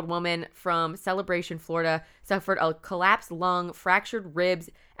 61-year-old woman from Celebration, Florida, suffered a collapsed lung, fractured ribs,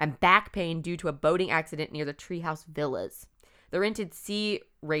 and back pain due to a boating accident near the Treehouse Villas. The rented sea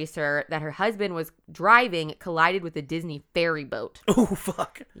racer that her husband was driving collided with a Disney ferry boat. Oh,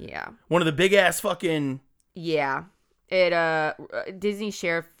 fuck. Yeah. One of the big-ass fucking... Yeah. Disney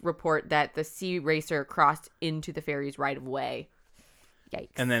sheriff report that the sea racer crossed into the ferry's right of way.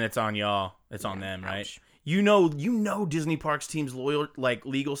 Yikes. And then it's on y'all. It's on them, right? Ouch. You know Disney Parks team's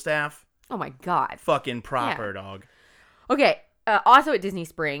legal staff. Oh my God. Fucking proper, dog. Okay. Also at Disney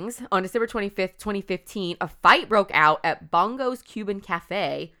Springs, on December 25th, 2015, a fight broke out at Bongo's Cuban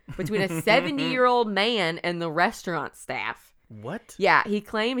Cafe between a 70-year-old man and the restaurant staff. What? Yeah, he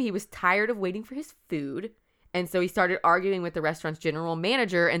claimed he was tired of waiting for his food, and so he started arguing with the restaurant's general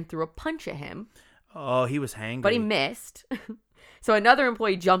manager and threw a punch at him. Oh, he was hangry. But he missed. So another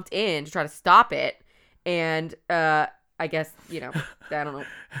employee jumped in to try to stop it, and I guess, I don't know.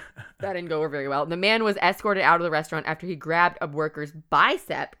 That didn't go over very well. The man was escorted out of the restaurant after he grabbed a worker's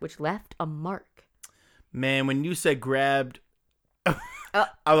bicep, which left a mark. Man, when you said grabbed, I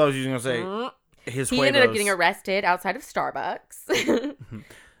was going to say his He ended up getting arrested outside of Starbucks.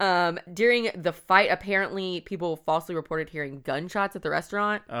 During the fight, apparently people falsely reported hearing gunshots at the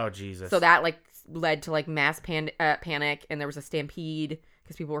restaurant. Oh, Jesus. So that led to mass panic, and there was a stampede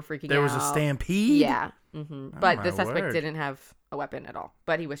because people were freaking out. There was a stampede? Yeah. Mm-hmm. But the suspect didn't have a weapon at all.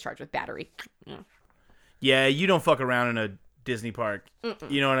 But he was charged with battery. Yeah, you don't fuck around in a Disney park. Mm-mm.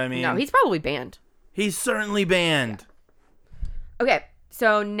 You know what I mean? No, he's probably banned. He's certainly banned. Yeah. Okay,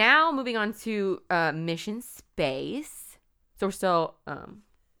 so now moving on to Mission Space. So we're still...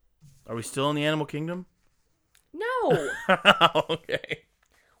 Are we still in the Animal Kingdom? No. Okay.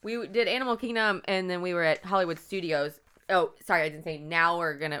 We did Animal Kingdom, and then we were at Hollywood Studios. Oh, sorry, I didn't say. Now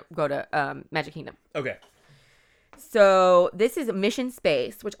we're going to go to Magic Kingdom. Okay. So this is Mission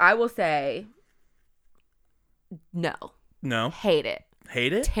Space, which I will say, no. No? Hate it.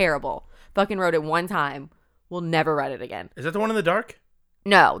 Hate it? Terrible. Fucking rode it one time. We'll never ride it again. Is that the one in the dark?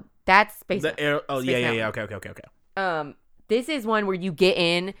 No, that's Space Mountain. Yeah. Okay. This is one where you get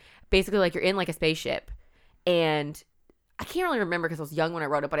in, basically you're in a spaceship, and I can't really remember because I was young when I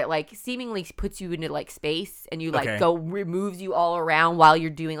wrote it, but it seemingly puts you into space, and you moves you all around while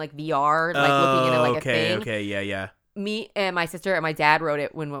you're doing VR, looking into a thing. Okay, yeah. Me and my sister and my dad wrote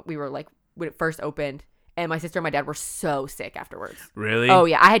it when we were when it first opened, and my sister and my dad were so sick afterwards. Really? Oh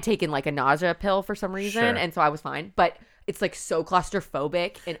yeah, I had taken a nausea pill for some reason, Sure. and so I was fine. But it's so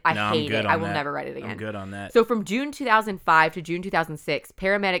claustrophobic, and I hate it. I will never write it again. I'm good on that. So from June 2005 to June 2006,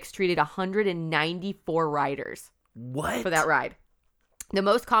 paramedics treated 194 riders. What? For that ride. The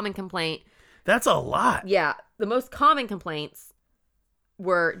most common complaint... That's a lot. Yeah. The most common complaints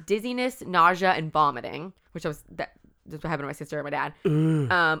were dizziness, nausea, and vomiting, which that's what happened to my sister and my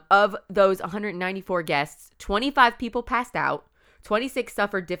dad. Of those 194 guests, 25 people passed out, 26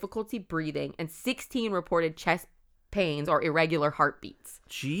 suffered difficulty breathing, and 16 reported chest pains or irregular heartbeats.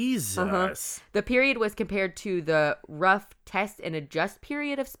 Jesus. Uh-huh. The period was compared to the rough test and adjust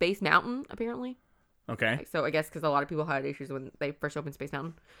period of Space Mountain, apparently. Okay. So I guess because a lot of people had issues when they first opened Space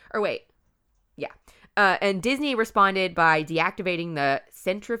Mountain. Or wait. Yeah. And Disney responded by deactivating the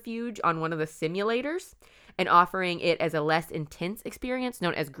centrifuge on one of the simulators and offering it as a less intense experience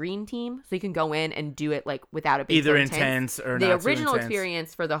known as Green Team. So you can go in and do it without it being either so intense or the not so original intense.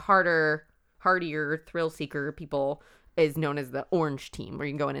 Experience for the hardier thrill seeker people is known as the Orange Team, where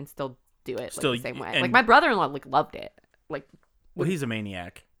you can go in and still do it the same way. My brother-in-law loved it. Well, he's a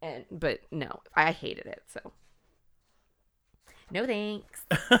maniac. But no, I hated it, so no thanks.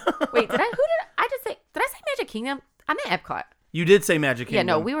 Wait, did I say Magic Kingdom? I meant Epcot. You did say Magic Kingdom.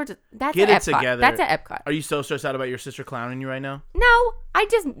 Yeah, no, we were just that's Get at it Epcot. together. That's at Epcot. Are you so stressed out about your sister clowning you right now? No, I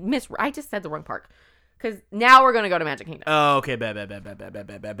just said the wrong park. Because now we're gonna go to Magic Kingdom. Oh, okay,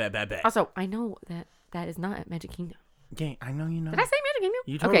 bad. Also, I know that is not at Magic Kingdom. Okay, I know you know. Did I say Magic Kingdom?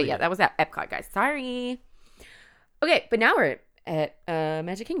 You totally Okay, yeah, that was at Epcot, guys. Sorry. Okay, but now we're at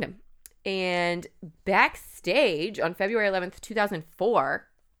Magic Kingdom. And backstage on February 11th, 2004,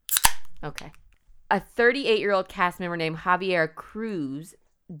 okay, a 38-year-old cast member named Javier Cruz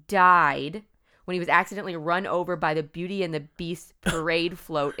died when he was accidentally run over by the Beauty and the Beast parade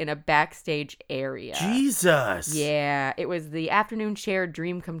float in a backstage area. Jesus. Yeah, it was the afternoon shared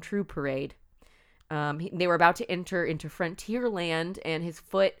dream come true parade. They were about to enter into Frontierland, and his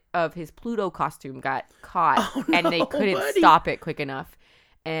foot of his Pluto costume got caught, and they couldn't stop it quick enough,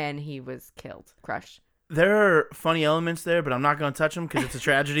 and he was killed, crushed. There are funny elements there, but I'm not going to touch them because it's a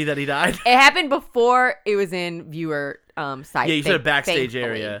tragedy that he died. It happened before it was in viewer sight. Yeah, you said a backstage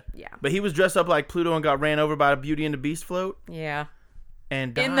area. Yeah. But he was dressed up like Pluto and got ran over by a Beauty and the Beast float. Yeah.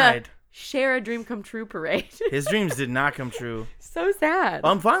 And died. In the Share a Dream Come True parade. His dreams did not come true. So sad.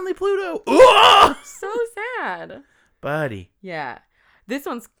 I'm finally Pluto. Ooh! So sad. Buddy. Yeah. This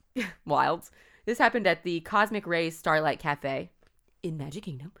one's wild. This happened at the Cosmic Rays Starlight Cafe in Magic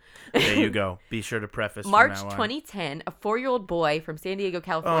Kingdom. There you go. Be sure to preface March from now on. 2010, a 4-year-old boy from San Diego,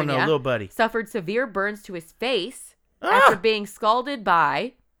 California, oh no, little buddy, suffered severe burns to his face after being scalded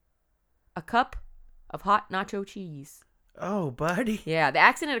by a cup of hot nacho cheese. Oh, buddy. Yeah, the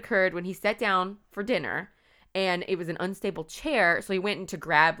accident occurred when he sat down for dinner and it was an unstable chair. So he went in to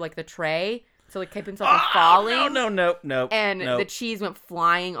grab like the tray to like keep himself from falling. No. And the cheese went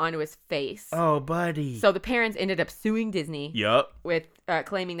flying onto his face. Oh, buddy. So the parents ended up suing Disney. Yup. With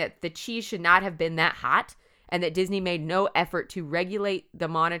claiming that the cheese should not have been that hot, and that Disney made no effort to regulate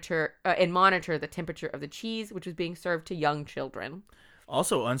and monitor the temperature of the cheese, which was being served to young children.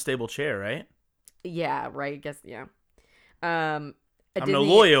 Also, unstable chair, right? Yeah, right. I guess, yeah. I'm no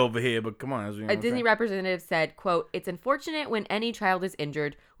lawyer over here, but come on. A Disney representative said, quote, "It's unfortunate when any child is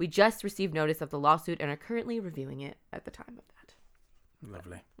injured. We just received notice of the lawsuit and are currently reviewing it at the time of that."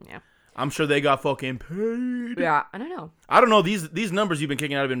 Lovely. Yeah. I'm sure they got fucking paid. Yeah, I don't know. I don't know. These numbers you've been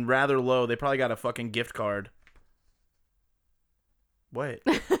kicking out have been rather low. They probably got a fucking gift card. What?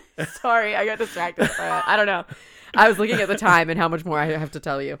 Sorry, I got distracted. I don't know. I was looking at the time and how much more I have to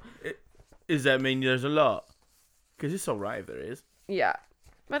tell you. Does that mean there's a lot? Because it's all right if there is. Yeah,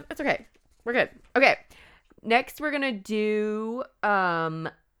 but it's okay. We're good. Okay, next we're going to do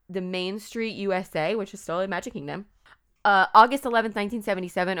the Main Street USA, which is still in Magic Kingdom. August 11th,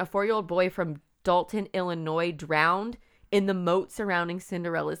 1977, a 4-year-old boy from Dalton, Illinois drowned in the moat surrounding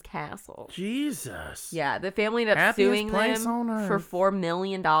Cinderella's castle. Jesus. Yeah, the family ended up suing them for $4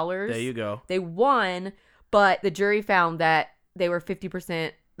 million. There you go. They won, but the jury found that they were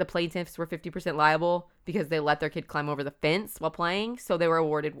 50%, the plaintiffs were 50% liable because they let their kid climb over the fence while playing, so they were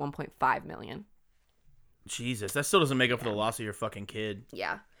awarded $1.5 million. Jesus, that still doesn't make up for the loss of your fucking kid.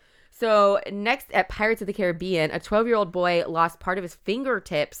 Yeah. So next at Pirates of the Caribbean, a 12-year-old boy lost part of his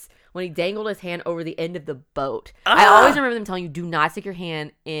fingertips when he dangled his hand over the end of the boat. I always remember them telling you, do not stick your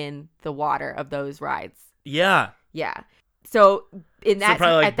hand in the water of those rides. Yeah. Yeah. So in that, so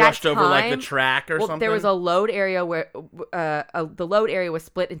probably like brushed over like the track or something. There was a load area where the load area was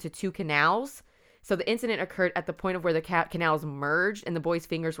split into 2 canals. So the incident occurred at the point of where the canals merged, and the boy's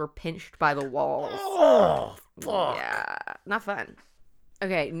fingers were pinched by the walls. Oh, fuck. Yeah, not fun.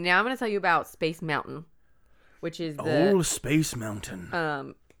 Okay, now I'm going to tell you about Space Mountain, which is the Space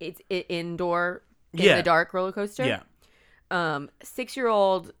Mountain. It's indoor in the dark roller coaster. Yeah.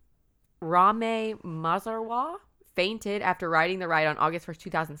 6-year-old Rame Mazarwa fainted after riding the ride on August 1st,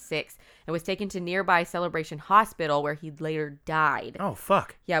 2006, and was taken to nearby Celebration Hospital, where he later died. Oh,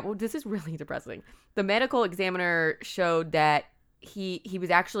 fuck. Yeah, well, this is really depressing. The medical examiner showed that he was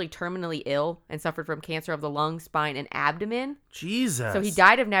actually terminally ill and suffered from cancer of the lung, spine, and abdomen. Jesus. So he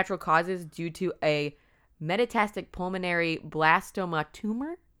died of natural causes due to a metastatic pulmonary blastoma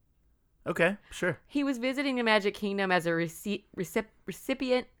tumor. Okay, sure. He was visiting the Magic Kingdom as a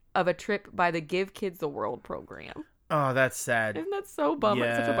recipient of a trip by the Give Kids the World program. Oh, that's sad. Isn't that so bummer?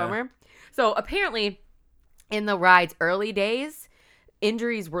 Yeah. Such a bummer. So apparently, in the ride's early days,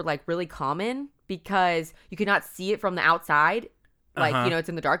 injuries were like really common because you could not see it from the outside. Like, it's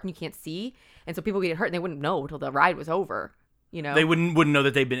in the dark and you can't see. And so people get hurt and they wouldn't know until the ride was over, They wouldn't know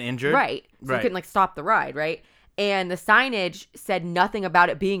that they'd been injured? Right. So you couldn't like stop the ride, right? And the signage said nothing about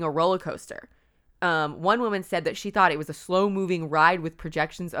it being a roller coaster. One woman said that she thought it was a slow-moving ride with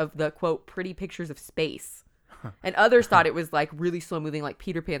projections of the, quote, pretty pictures of space. And others thought it was like really slow-moving, like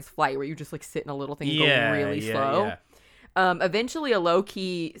Peter Pan's Flight, where you just like sit in a little thing and go really slow. Yeah. Eventually, a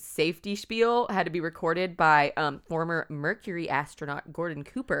low-key safety spiel had to be recorded by former Mercury astronaut Gordon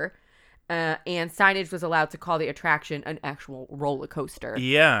Cooper, and signage was allowed to call the attraction an actual roller coaster.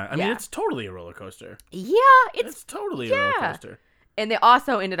 Yeah, I mean, it's totally a roller coaster. Yeah, it's totally a roller coaster. And they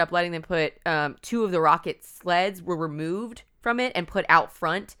also ended up letting them put 2 of the rocket sleds were removed from it and put out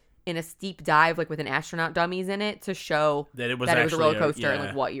front in a steep dive, like with an astronaut dummies in it, to show that it was a roller coaster and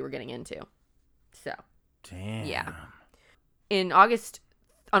like what you were getting into. So, damn. Yeah. On August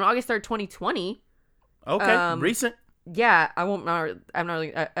 3rd, 2020. Okay, recent. Yeah, I'm not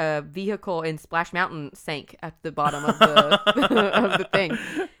really. A vehicle in Splash Mountain sank at the bottom of the of the thing.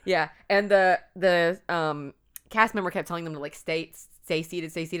 Yeah, and the cast member kept telling them to like stay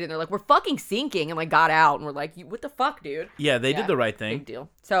seated, and they're like, "We're fucking sinking," and like got out, and we're like, "What the fuck, dude?" Yeah, they did the right thing. Big deal.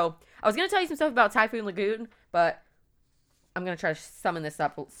 So I was gonna tell you some stuff about Typhoon Lagoon, but I'm gonna try to shorten this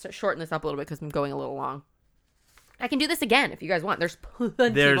up a little bit because I'm going a little long. I can do this again if you guys want. There's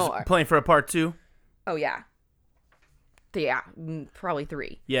plenty more. Plenty for a part 2? Oh, yeah. Yeah, probably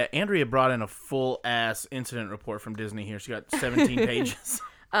 3. Yeah, Andrea brought in a full-ass incident report from Disney here. She got 17 pages.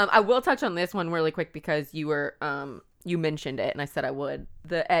 I will touch on this one really quick because you were you mentioned it, and I said I would.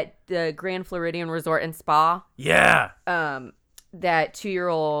 At the Grand Floridian Resort and Spa. Yeah. That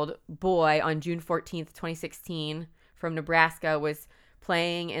 2-year-old boy on June 14th, 2016 from Nebraska was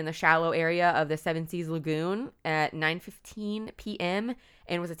playing in the shallow area of the Seven Seas Lagoon at 9:15 p.m.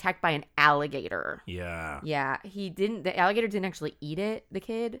 and was attacked by an alligator. Yeah. Yeah. The alligator didn't actually eat it, the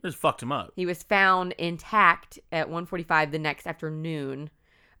kid. It just fucked him up. He was found intact at 1:45 the next afternoon.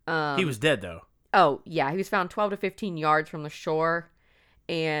 He was dead, though. Oh, yeah. He was found 12 to 15 yards from the shore.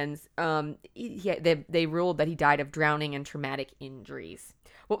 And they ruled that he died of drowning and traumatic injuries.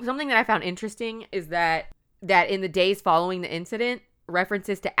 Well, something that I found interesting is that in the days following the incident,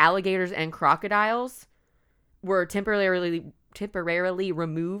 references to alligators and crocodiles were temporarily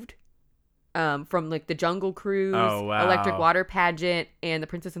removed from like the Jungle Cruise, Electric Water Pageant, and The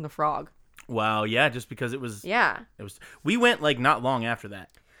Princess and the Frog. Wow, yeah, just because it was. Yeah. We went like not long after that.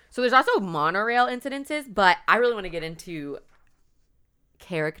 So there's also monorail incidences, but I really want to get into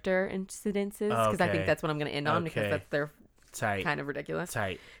character incidences because I think that's what I'm going to end on because that's their kind of ridiculous.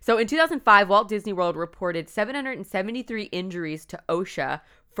 Tight. So in 2005, Walt Disney World reported 773 injuries to OSHA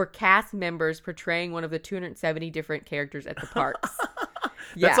for cast members portraying one of the 270 different characters at the parks.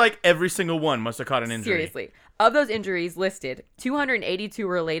 That's like every single one must have caught an injury. Seriously. Of those injuries listed, 282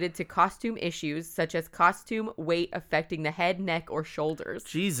 were related to costume issues, such as costume weight affecting the head, neck, or shoulders.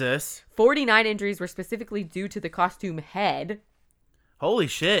 Jesus. 49 injuries were specifically due to the costume head. Holy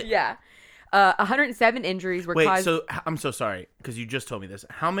shit. Yeah. 107 injuries were caused... Wait, so I'm so sorry, because you just told me this.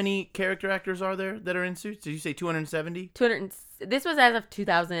 How many character actors are there that are in suits? Did you say 270? This was as of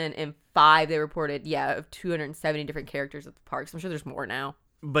 2005. They reported, of 270 different characters at the parks. I'm sure there's more now.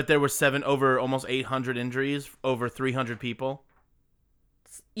 But there were over almost 800 injuries, over 300 people?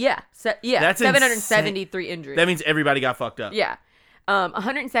 Yeah. That's 773 injuries. That means everybody got fucked up. Yeah.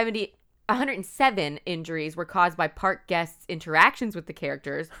 107 injuries were caused by park guests' interactions with the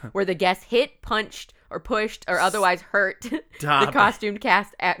characters, where the guests hit, punched, or pushed, or otherwise hurt the costumed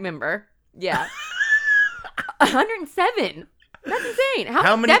cast member. Yeah. 107. That's insane.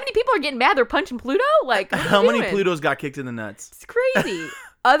 How many people are getting mad they're punching Pluto? Like, how many Plutos got kicked in the nuts? It's crazy.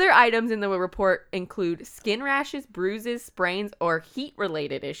 Other items in the report include skin rashes, bruises, sprains, or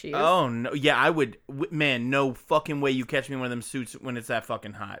heat-related issues. Oh, no. Yeah, I would... Man, no fucking way you catch me in one of them suits when it's that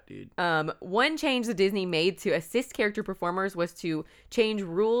fucking hot, dude. One change that Disney made to assist character performers was to change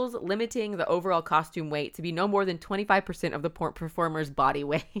rules limiting the overall costume weight to be no more than 25% of the performer's body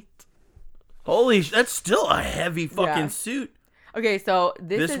weight. Holy... That's still a heavy fucking suit. Okay, so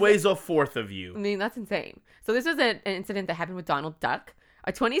this weighs a fourth of you. I mean, that's insane. So this was an incident that happened with Donald Duck.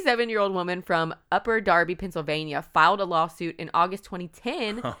 A 27-year-old woman from Upper Darby, Pennsylvania, filed a lawsuit in August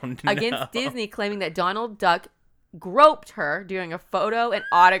 2010 against Disney, claiming that Donald Duck groped her during a photo and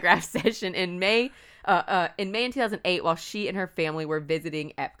autograph session in May 2008 while she and her family were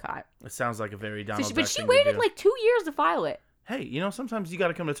visiting Epcot. It sounds like a very Donald Duck But she waited like 2 years to file it. Hey, sometimes you got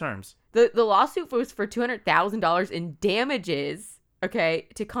to come to terms. The lawsuit was for $200,000 in damages,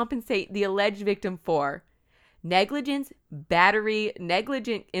 to compensate the alleged victim for negligence, battery,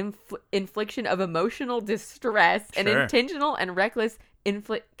 negligent infliction of emotional distress, and intentional and reckless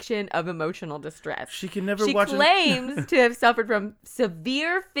infliction of emotional distress. She can never She claims to have suffered from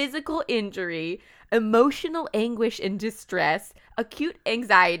severe physical injury, emotional anguish and distress, acute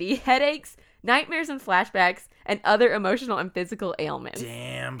anxiety, headaches, nightmares and flashbacks, and other emotional and physical ailments.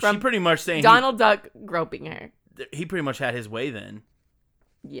 Damn. She pretty much saying Donald Duck groping her. He pretty much had his way then.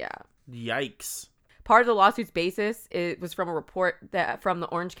 Yeah. Yikes. Part of the lawsuit's basis was from a report from the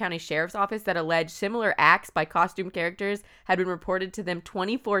Orange County Sheriff's Office that alleged similar acts by costume characters had been reported to them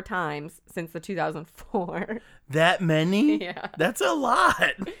 24 times since the 2004. That many? Yeah. That's a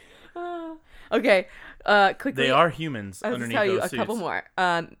lot. Okay. Quickly. They are humans underneath those suits. I'll tell you a couple more.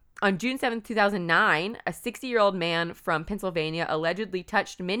 On June 7th, 2009, a 60-year-old man from Pennsylvania allegedly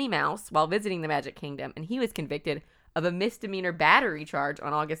touched Minnie Mouse while visiting the Magic Kingdom, and he was convicted of a misdemeanor battery charge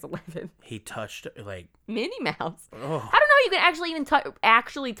on August 11th. He touched, Minnie Mouse. Oh. I don't know you can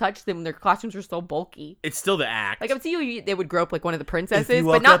actually touch them when their costumes are so bulky. It's still the act. Like, up to you, they would grope like one of the princesses,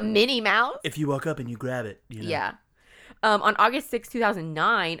 but not Minnie Mouse. If you walk up and you grab it, Yeah. On August 6,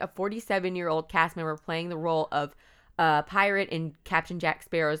 2009, a 47-year-old cast member playing the role of pirate in Captain Jack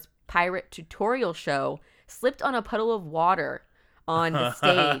Sparrow's pirate tutorial show slipped on a puddle of water on the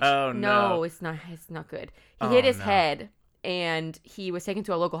stage. Oh, no, it's not good. He hit his head, and he was taken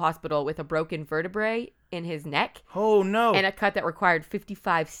to a local hospital with a broken vertebrae in his neck. Oh, no. And a cut that required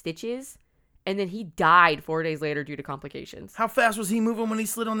 55 stitches. And then he died 4 days later due to complications. How fast was he moving when he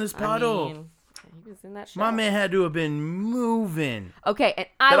slid on this puddle? I mean, he was in that show. My man had to have been moving. Okay, and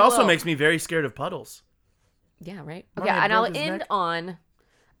that also makes me very scared of puddles. Yeah, right? Okay, and I'll end on...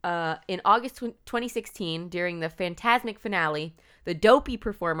 in August 2016, during the Fantasmic finale, The Dopey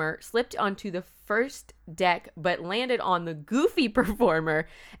performer slipped onto the first deck but landed on the Goofy performer,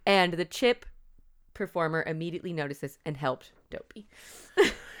 and the Chip performer immediately noticed this and helped Dopey.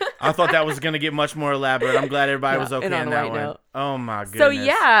 I thought that was going to get much more elaborate. I'm glad everybody was okay on that one. Note. Oh, my goodness. So,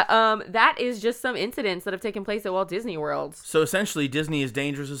 yeah, that is just some incidents that have taken place at Walt Disney World. So, essentially, Disney is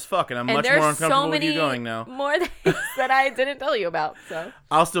dangerous as fuck, and I'm much more uncomfortable with you going now. More things that I didn't tell you about. So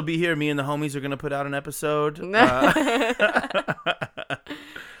I'll still be here. Me and the homies are going to put out an episode. So,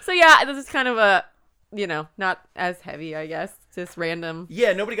 yeah, this is kind of a, not as heavy, I guess. Just random.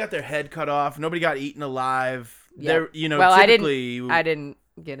 Yeah, nobody got their head cut off. Nobody got eaten alive. Yeah. Well, typically... I didn't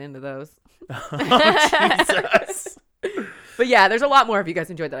get into those. Oh, Jesus. But yeah, there's a lot more if you guys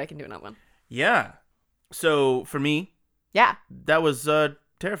enjoyed that I can do another one. Yeah. So for me, that was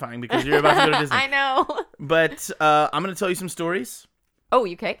terrifying because you're about to go to Disney. I know. But I'm going to tell you some stories. Oh,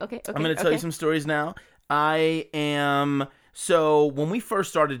 okay. I'm going to tell you some stories now. So when we first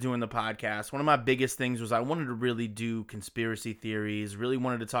started doing the podcast, one of my biggest things was I wanted to really do conspiracy theories, really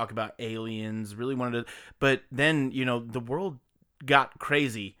wanted to talk about aliens, but then, the world got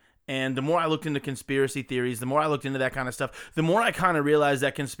crazy. And the more I looked into conspiracy theories, the more I looked into that kind of stuff, the more I kind of realized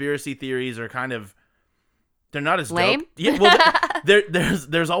that conspiracy theories are kind of, they're not as lame. Dope. Yeah, well,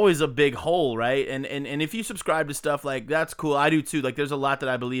 there's always a big hole, right? And if you subscribe to stuff like that's cool, I do too. Like there's a lot that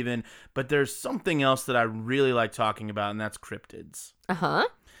I believe in, but there's something else that I really like talking about, and that's cryptids.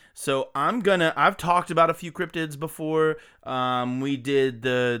 So I've talked about a few cryptids before. We did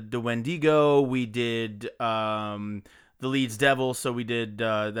the Wendigo. We did the Leeds Devil. So we did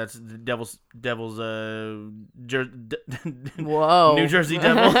that's the Devil's Whoa, New Jersey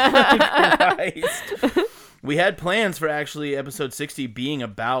Devil. Christ. We had plans for actually episode 60 being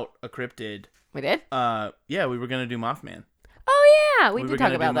about a cryptid. We did? Yeah, we were going to do Mothman. Oh, yeah. We did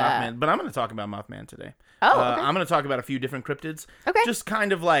talk about that. Mothman, but I'm going to talk about Mothman today. Oh, okay. I'm going to talk about a few different cryptids. Okay. Just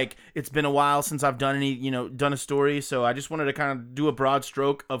kind of like, it's been a while since I've done done a story, so I just wanted to kind of do a broad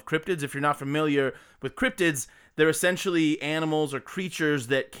stroke of cryptids. If you're not familiar with cryptids, they're essentially animals or creatures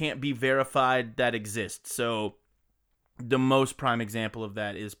that can't be verified that exist. So the most prime example of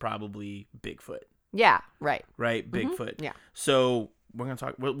that is probably Bigfoot. Yeah, right. Right, Bigfoot. Mm-hmm. Yeah. So we're gonna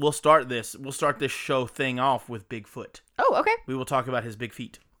talk. We'll start this. We'll start this show thing off with Bigfoot. Oh, okay. We will talk about his big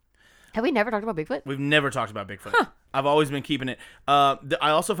feet. Have we never talked about Bigfoot? We've never talked about Bigfoot. Huh. I've always been keeping it. I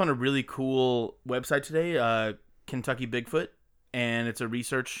also found a really cool website today, Kentucky Bigfoot, and it's a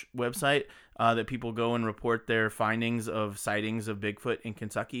research website that people go and report their findings of sightings of Bigfoot in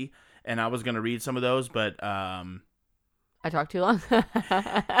Kentucky. And I was gonna read some of those, but I talked too long.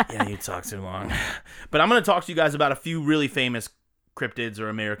 Yeah, you talk too long. But I'm going to talk to you guys about a few really famous cryptids or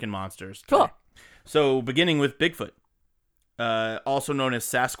American monsters today. Cool. So, beginning with Bigfoot, also known as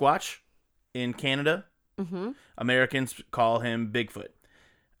Sasquatch in Canada. Mm-hmm. Americans call him Bigfoot.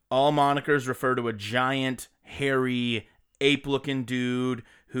 All monikers refer to a giant, hairy, ape-looking dude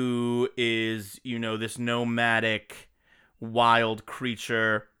who is, this nomadic, wild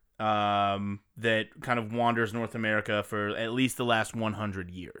creature that kind of wanders North America for at least the last 100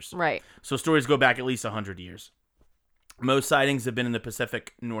 years. Right. So stories go back at least 100 years. Most sightings have been in the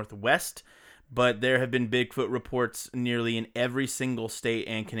Pacific Northwest, but there have been Bigfoot reports nearly in every single state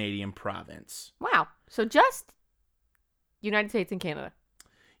and Canadian province. Wow. So just United States and Canada.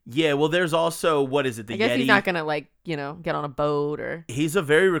 Yeah, well, there's also, what is it, the Yeti? I guess he's not going to, get on a boat or... He's a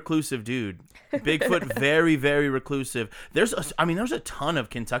very reclusive dude. Bigfoot, very, very reclusive. There's a ton of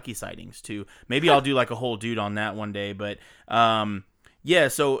Kentucky sightings, too. Maybe I'll do, a whole dude on that one day. But, yeah,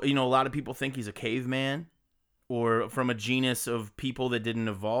 so, a lot of people think he's a caveman or from a genus of people that didn't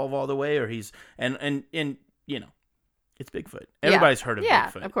evolve all the way, or he's... And it's Bigfoot. Everybody's heard of Bigfoot.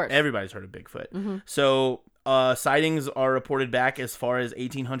 Yeah, of course. Everybody's heard of Bigfoot. Mm-hmm. So... sightings are reported back as far as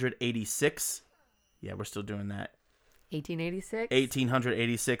 1886. Yeah, we're still doing that. 1886?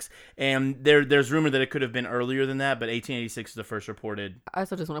 1886. And there's rumor that it could have been earlier than that, but 1886 is the first reported. I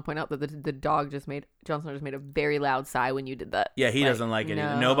also just want to point out that the dog Jon Snow just made a very loud sigh when you did that. Yeah, he doesn't like it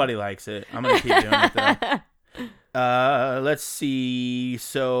either. Nobody likes it. I'm going to keep doing it though. Let's see.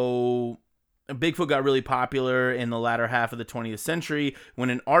 So... Bigfoot got really popular in the latter half of the 20th century when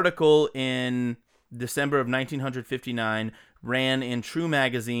an article in December of 1959 ran in True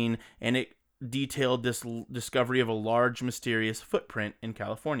magazine, and it detailed this discovery of a large mysterious footprint in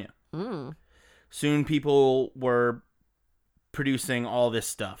California. Soon people were producing all this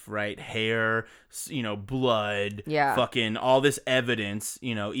stuff, right? Hair, blood, fucking all this evidence,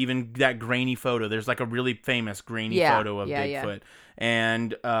 even that grainy photo. There's a really famous grainy photo of Bigfoot.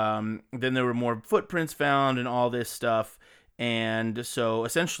 And then there were more footprints found and all this stuff. And so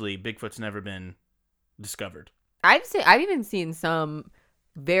essentially Bigfoot's never been discovered. I've even seen some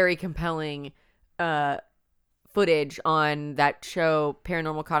very compelling footage on that show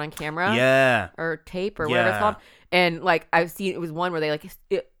Paranormal Caught on Camera. Yeah. Or tape or whatever it's called. And like I've seen, it was one where they like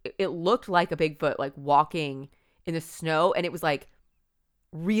it looked like a Bigfoot like walking in the snow, and it was like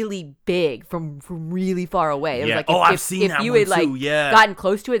really big from really far away. It was like I've seen that one too. If you had gotten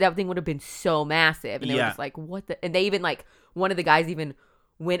close to it, that thing would have been so massive. And they were just like, what the? And they even like, one of the guys even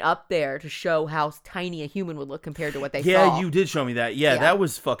went up there to show how tiny a human would look compared to what they saw. Yeah, you did show me that. Yeah, that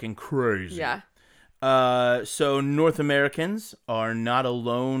was fucking crazy. Yeah. So North Americans are not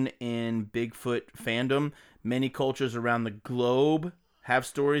alone in Bigfoot fandom. Many cultures around the globe have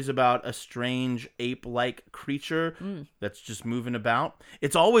stories about a strange ape-like creature that's just moving about.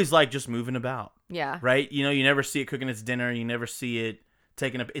 It's always like just moving about. Yeah. Right? You know, you never see it cooking its dinner. You never see it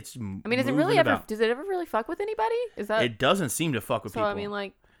taking up. It's. I mean, does it ever really fuck with anybody? Is that? It doesn't seem to fuck with people. I mean,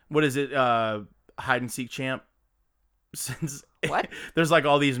 like, what is it? Hide and seek champ. Since what? There's like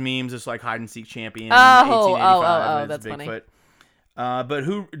all these memes. It's like hide and seek champion. Oh, that's Bigfoot. Funny. But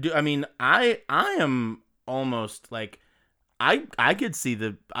who? I mean, I am almost like. I could see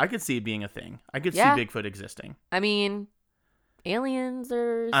it being a thing. I could see Bigfoot existing. I mean, aliens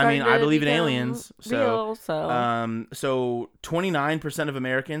are. I believe in aliens. So 29% of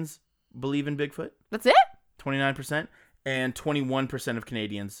Americans believe in Bigfoot. That's it. 29%, and 21% of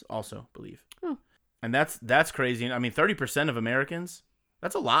Canadians also believe. And that's crazy. I mean, 30% of Americans.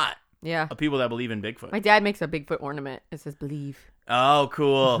 That's a lot. Yeah. Of people that believe in Bigfoot. My dad makes a Bigfoot ornament. It says "believe." Oh,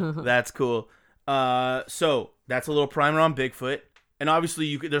 cool. That's cool. So that's a little primer on Bigfoot, and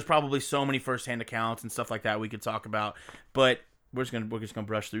obviously there's probably so many firsthand accounts and stuff like that we could talk about, but we're just gonna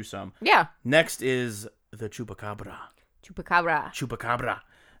brush through some. Yeah. Next is the chupacabra. Chupacabra.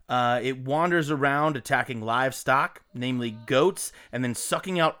 It wanders around attacking livestock, namely goats, and then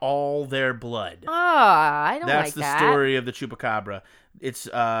sucking out all their blood. Oh, I don't like that. That's the story of the chupacabra. It's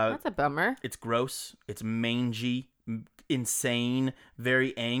that's a bummer. It's gross. It's mangy, insane,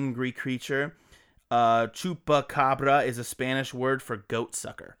 very angry creature. Chupacabra is a Spanish word for goat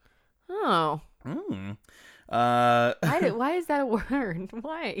sucker. Oh. Why is that a word?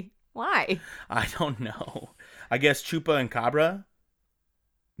 Why? I don't know. I guess chupa and cabra.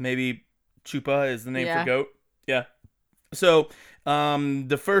 Maybe chupa is the name for goat. Yeah. So,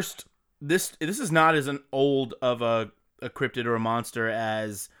 this is not as an old of a cryptid or a monster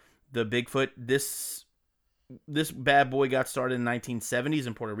as the Bigfoot. This bad boy got started in the 1970s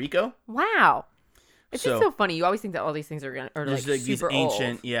in Puerto Rico. Wow. It's just so funny. You always think that all these things are like super these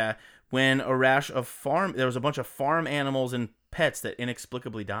ancient, old. Yeah. When a rash of there was a bunch of farm animals and pets that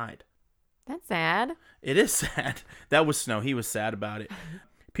inexplicably died. That's sad. It is sad. That was Snow. He was sad about it.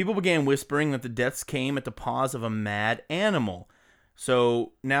 People began whispering that the deaths came at the paws of a mad animal.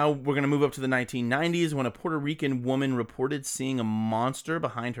 So now we're going to move up to the 1990s when a Puerto Rican woman reported seeing a monster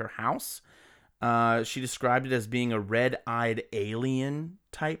behind her house. She described it as being a red-eyed alien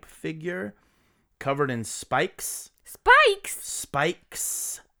type figure covered in spikes.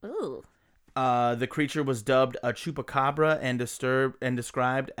 Spikes. Ooh. The creature was dubbed a chupacabra and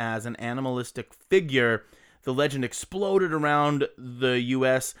described as an animalistic figure. The legend exploded around the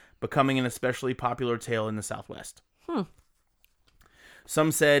U.S., becoming an especially popular tale in the Southwest.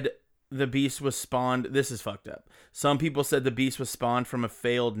 Some said the beast was spawned... This is fucked up. Some people said the beast was spawned from a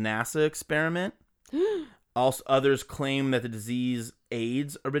failed NASA experiment. Also, others claim that the disease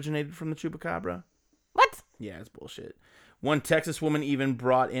AIDS originated from the chupacabra. What? Yeah, it's bullshit. One Texas woman even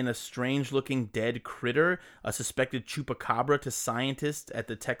brought in a strange-looking dead critter, a suspected chupacabra, to scientists at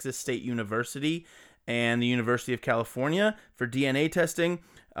the Texas State University and the University of California for DNA testing.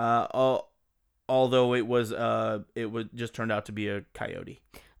 Although it would just turned out to be a coyote,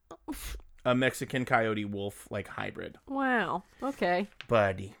 a Mexican coyote wolf like hybrid. Wow. Okay.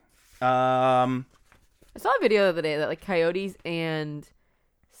 Buddy. I saw a video the other day that like coyotes and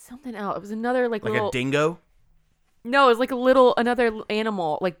something else. It was another like little... a dingo. No, it was like another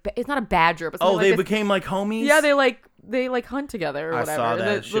animal. Like it's not a badger, but they became like homies. Yeah, they hunt together or whatever. I saw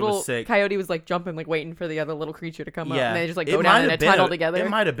that. The little was sick. coyote was like jumping, like waiting for the other little creature to come up, and they just like go down in a tunnel together. It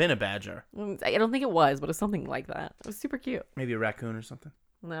might have been a badger. I don't think it was, but it was something like that. It was super cute. Maybe a raccoon or something.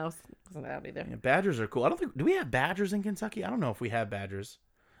 No, it wasn't that either. Yeah, badgers are cool. I don't think. Do we have badgers in Kentucky? I don't know if we have badgers.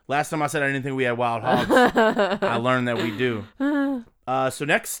 Last time I said I didn't think we had wild hogs. I learned that we do. So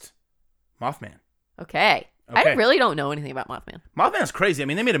next, Mothman. Okay. I really don't know anything about Mothman. Mothman's crazy. I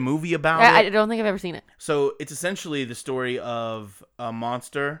mean, they made a movie about it. I don't think I've ever seen it. So it's essentially the story of a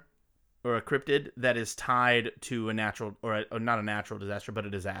monster or a cryptid that is tied to a natural or not a natural disaster, but a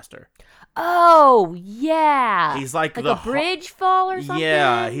disaster. Oh yeah, he's like a bridge fall or something.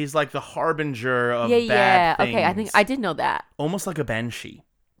 Yeah, he's like the harbinger of bad things. Okay, I think I did know that. Almost like a banshee.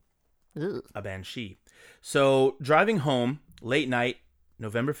 Ugh. A banshee. So driving home late night,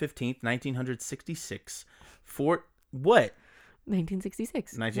 November 15th, 1966. What?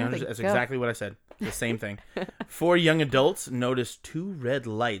 1966. 1900. That's exactly what I said. The same thing. 4 young adults noticed 2 red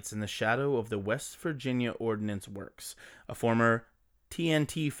lights in the shadow of the West Virginia Ordnance Works, a former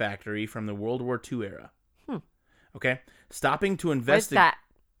TNT factory from the World War II era. Okay? Stopping to investigate.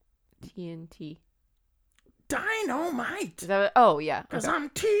 What's that? TNT. Dynamite. Is that oh, yeah. Because I'm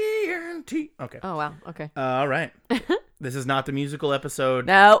TNT. Okay. Oh, wow. Okay. All right. This is not the musical episode.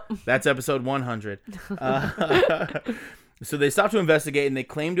 No. That's episode 100. So they stopped to investigate, and they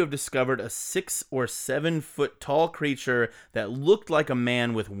claimed to have discovered a 6 or 7 foot tall creature that looked like a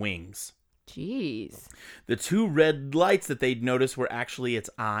man with wings. Jeez. The 2 red lights that they'd noticed were actually its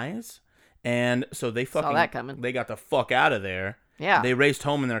eyes, and so they saw that coming. They got the fuck out of there. Yeah. They raced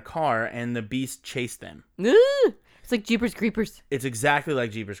home in their car, and the beast chased them. It's like Jeepers Creepers. It's exactly like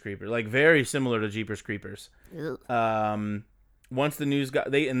Jeepers Creepers, like very similar to Jeepers Creepers. Once the news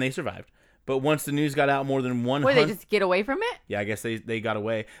they survived. But once the news got out, more than 100... Wait, they just get away from it? Yeah, I guess they got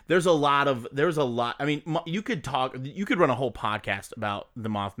away. There's a lot. I mean, you could run a whole podcast about the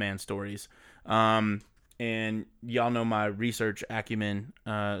Mothman stories. And y'all know my research acumen,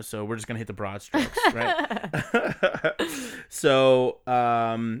 so we're just going to hit the broad strokes, right? So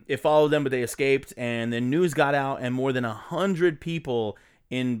it followed them, but they escaped, and the news got out, and more than 100 people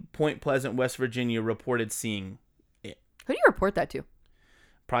in Point Pleasant, West Virginia reported seeing it. Who do you report that to?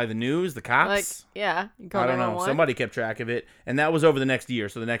 Probably the news, the cops. Like, yeah. I don't know. Somebody kept track of it. And that was over the next year.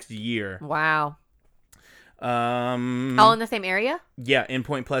 So the next year. Wow. All in the same area? Yeah, in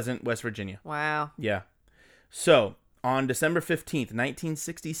Point Pleasant, West Virginia. Wow. Yeah. So on December 15th,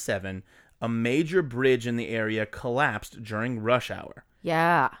 1967, a major bridge in the area collapsed during rush hour.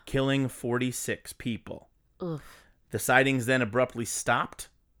 Yeah. Killing 46 people. Ugh. The sightings then abruptly stopped,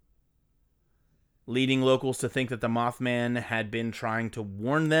 leading locals to think that the Mothman had been trying to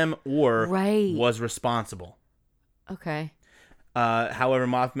warn them or was responsible. Okay. However,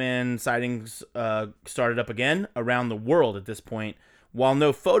 Mothman sightings started up again around the world at this point. While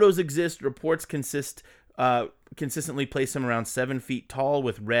no photos exist, reports consistently place him around 7 feet tall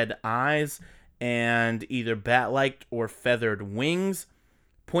with red eyes and either bat-like or feathered wings.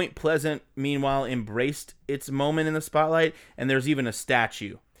 Point Pleasant, meanwhile, embraced its moment in the spotlight, and there's even a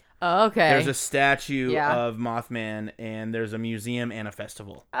statue. Oh, okay. There's a statue of Mothman, and there's a museum and a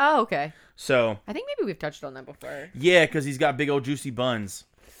festival. Oh, okay. So I think maybe we've touched on that before. Yeah, because he's got big old juicy buns.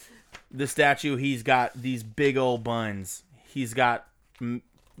 The statue, he's got these big old buns. He's got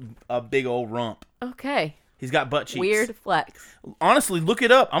a big old rump. Okay. He's got butt cheeks. Weird flex. Honestly, look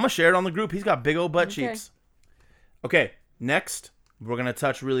it up. I'm going to share it on the group. He's got big old butt cheeks. Okay, next, we're going to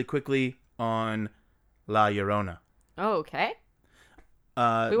touch really quickly on La Llorona. Oh, okay.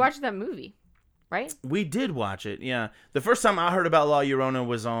 We watched that movie, right? We did watch it, yeah. The first time I heard about La Llorona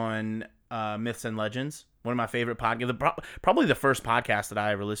was on Myths and Legends, one of my favorite podcasts, probably the first podcast that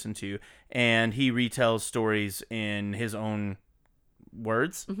I ever listened to, and he retells stories in his own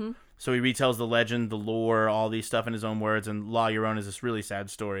words. Mm-hmm. So he retells the legend, the lore, all these stuff in his own words, and La Llorona is this really sad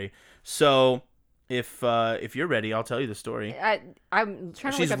story. So if you're ready, I'll tell you the story. I'm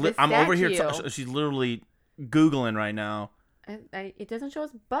trying to look up this I'm statue. over here. She's literally Googling right now. It doesn't show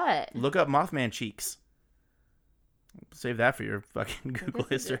his butt. Look up Mothman cheeks. Save that for your fucking Google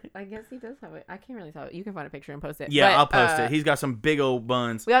history. I guess he does have it. I can't really tell it. You can find a picture and post it. Yeah, I'll post it. He's got some big old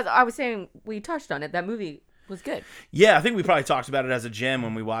buns. I was saying we touched on it. That movie was good. Yeah, I think we probably talked about it as a gem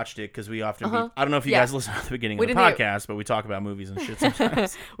when we watched it because we often. I don't know if you guys listen at the beginning of the podcast, but we talk about movies and shit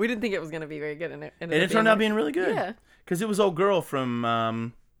sometimes. We didn't think it was going to be very good, and it turned out being really good. Yeah, because it was old girl from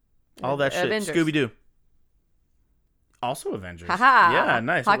all that shit. Avengers. Scooby Doo. Also Avengers. Haha. Yeah,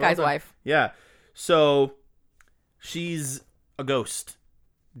 nice. Hawkeye's wife. Yeah. So she's a ghost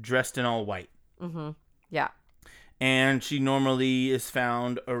dressed in all white. Mm-hmm. Yeah. And she normally is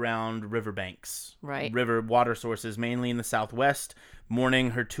found around riverbanks. Right. Water sources, mainly in the Southwest,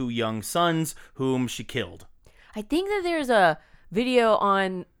 mourning her 2 young sons, whom she killed. I think that there's a video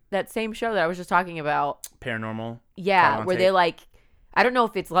on that same show that I was just talking about. Paranormal? Yeah, where they I don't know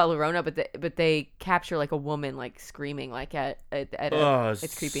if it's La Llorona, but they capture like a woman like screaming like at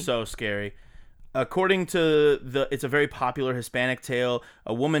it's creepy. So scary. According to it's a very popular Hispanic tale.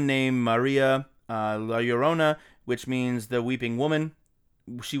 A woman named Maria La Llorona, which means the weeping woman,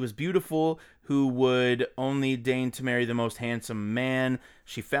 She was beautiful, who would only deign to marry the most handsome man.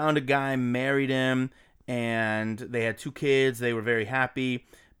 She found a guy, married him, and they had 2 kids. They were very happy,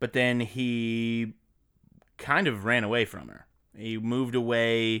 but then he kind of ran away from her. He moved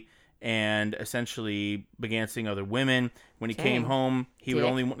away and essentially began seeing other women. When he came home, he would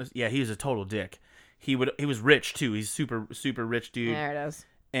only want to, he was a total dick. He was rich too. He's super rich dude. There it is.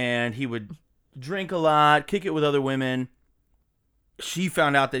 And he would drink a lot, kick it with other women. She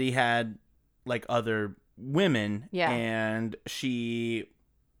found out that he had like other women, and she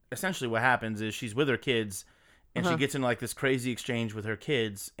essentially what happens is she's with her kids, and she gets in like this crazy exchange with her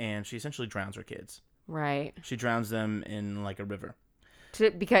kids, and she essentially drowns her kids. Right. She drowns them in like a river. To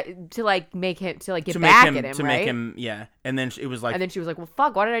get back at him, to make him, yeah. And then it was like, and then she was like, "Well,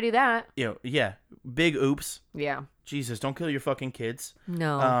 fuck, why did I do that?" Yeah, big oops. Yeah. Jesus, don't kill your fucking kids.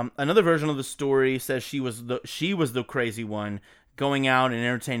 No. Another version of the story says she was the crazy one, going out and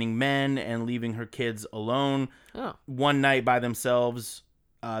entertaining men and leaving her kids alone. Oh. One night by themselves,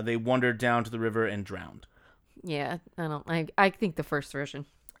 they wandered down to the river and drowned. Yeah, I think the first version.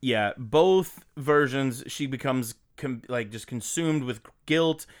 Yeah, both versions, she becomes just consumed with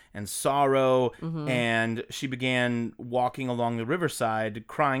guilt and sorrow, and she began walking along the riverside,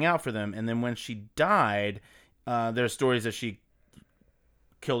 crying out for them. And then when she died, there are stories that she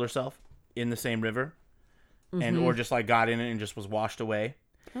killed herself in the same river, and or just like got in it and just was washed away.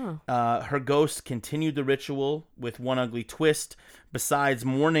 Oh. Her ghost continued the ritual with one ugly twist. Besides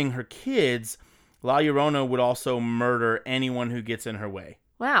mourning her kids, La Llorona would also murder anyone who gets in her way.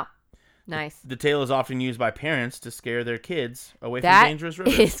 Wow. Nice. The tale is often used by parents to scare their kids away from dangerous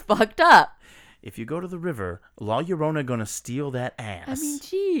rivers. That is fucked up. If you go to the river, La Llorona gonna steal that ass. I mean,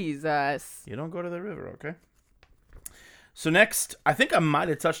 Jesus. You don't go to the river, okay? So next, I think I might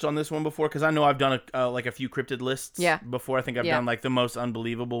have touched on this one before, because I know I've done a few cryptid lists before. I think I've done like the most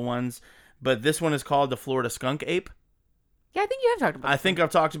unbelievable ones. But this one is called the Florida skunk ape. Yeah, I think you have talked about this. I think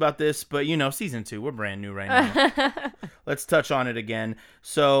I've talked about this, but season 2, we're brand new right now. Let's touch on it again.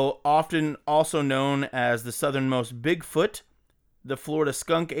 So, often also known as the southernmost Bigfoot, the Florida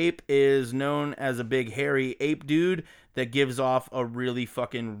skunk ape is known as a big hairy ape dude that gives off a really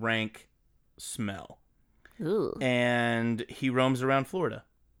fucking rank smell. Ooh. And he roams around Florida.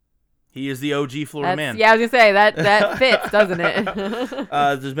 He is the OG Florida man. Yeah, I was going to say, that fits, doesn't it?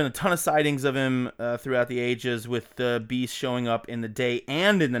 There's been a ton of sightings of him throughout the ages, with the beast showing up in the day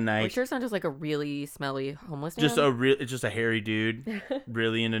and in the night. Are you sure it's not just like a really smelly homeless man? It's just a hairy dude,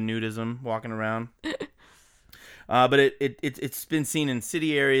 really into nudism, walking around. But it's been seen in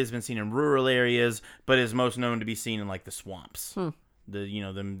city areas, been seen in rural areas, but is most known to be seen in like the swamps, them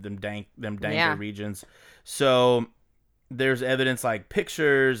danker regions. So there's evidence like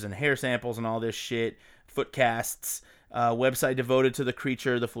pictures and hair samples and all this shit, foot casts. Website devoted to the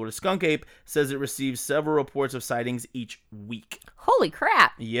creature, the Florida skunk ape, says it receives several reports of sightings each week. Holy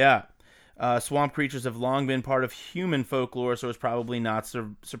crap. Yeah. Swamp creatures have long been part of human folklore, so it's probably not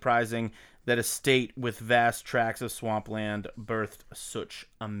surprising that a state with vast tracts of swampland birthed such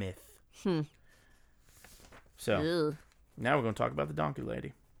a myth. So, now we're going to talk about the donkey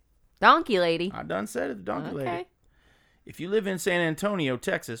lady. Donkey lady? I done said it, the donkey lady. If you live in San Antonio,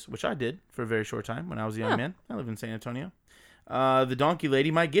 Texas, which I did for a very short time when I was a young man. I live in San Antonio. The donkey lady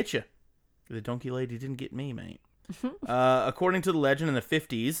might get you. The donkey lady didn't get me, mate. According to the legend in the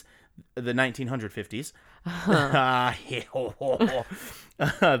 50s, the 1950s,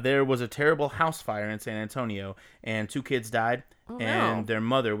 there was a terrible house fire in San Antonio, and 2 kids died, and their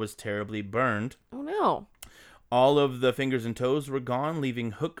mother was terribly burned. Oh, no. All of the fingers and toes were gone,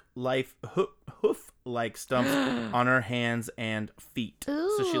 leaving hoof-like stumps on her hands and feet.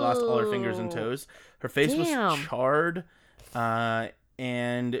 Ooh. So she lost all her fingers and toes. Her face was charred,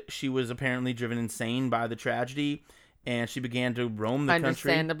 and she was apparently driven insane by the tragedy. And she began to roam the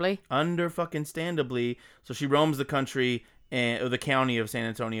country. Understandably. So she roams the country, the county of San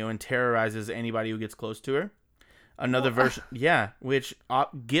Antonio, and terrorizes anybody who gets close to her. Another version, which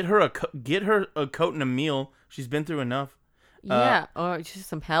get her a coat and a meal. She's been through enough. Yeah, or just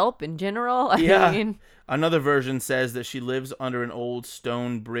some help in general. I mean. Another version says that she lives under an old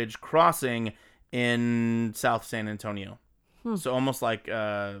stone bridge crossing in South San Antonio. So almost like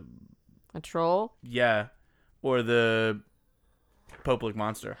a troll. Yeah, or the Popelik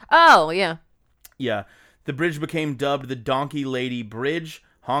monster. Oh yeah. Yeah, the bridge became dubbed the Donkey Lady Bridge.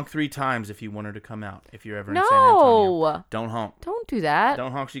 Honk 3 times if you want her to come out. If you're ever in San Antonio. Don't honk. Don't do that.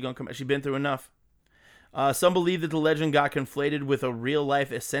 Don't honk. She's gonna come. She's been through enough. Some believe that the legend got conflated with a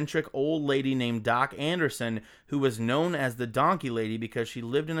real-life eccentric old lady named Doc Anderson, who was known as the Donkey Lady because she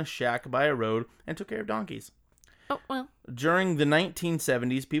lived in a shack by a road and took care of donkeys. Oh, well. During the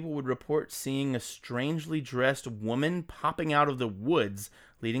 1970s, people would report seeing a strangely dressed woman popping out of the woods,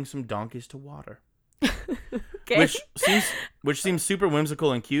 leading some donkeys to water. Okay. Which seems super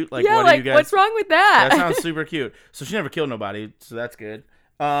whimsical and cute. Like, yeah, what like, are you guys? what's wrong with that? That sounds super cute. So she never killed nobody, so that's good.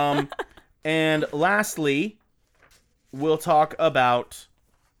 And lastly, we'll talk about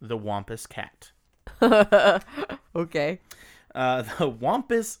the Wampus cat. Okay. The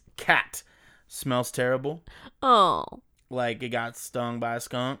Wampus cat smells terrible. Oh. Like it got stung by a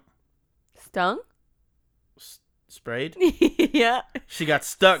skunk. Stung? Sprayed? Yeah. She got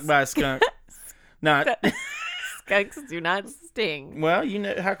stuck by a skunk. Not. Skunks do not sting. Well,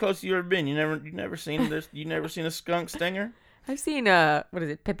 how close you ever been? You never seen this? You never seen a skunk stinger? I've seen what is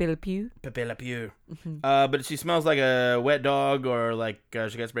it? Pepe Le Pew. Pepe Le Pew. Mm-hmm. But she smells like a wet dog or like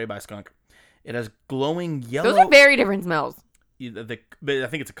she got sprayed by a skunk. It has glowing yellow. Those are very different smells. But I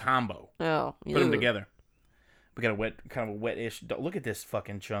think it's a combo. Oh, put them together. We got a kind of a wet-ish dog. Look at this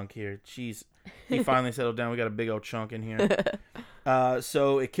fucking chunk here. Jeez, he finally settled down. We got a big old chunk in here.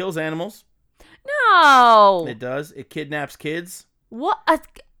 So it kills animals. No. It does. It kidnaps kids. What?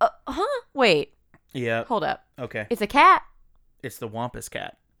 Huh? Wait. Yeah. Hold up. Okay. It's a cat. It's the Wampus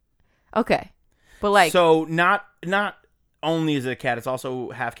cat. Okay, but like. So not only is it a cat, it's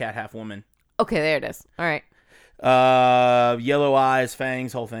also half cat, half woman. Okay, there it is. All right. Yellow eyes,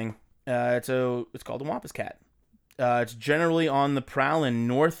 fangs, whole thing. It's called the Wampus cat. It's generally on the prowl in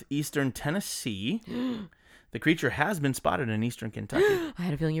northeastern Tennessee. The creature has been spotted in eastern Kentucky. I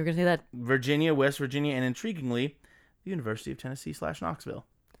had a feeling you were going to say that. Virginia, West Virginia, and intriguingly, the University of Tennessee / Knoxville.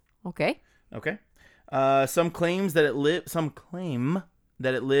 Okay. Some claim that it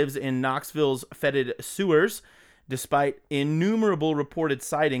lives in Knoxville's fetid sewers. Despite innumerable reported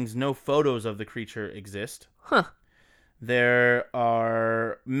sightings, no photos of the creature exist. Huh. There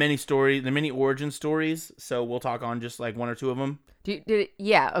are many origin stories, so we'll talk on just like one or two of them.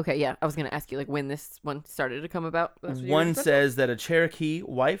 Yeah, okay, yeah. I was going to ask you like when this one started to come about. One says that a Cherokee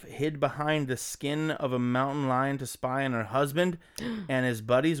wife hid behind the skin of a mountain lion to spy on her husband and his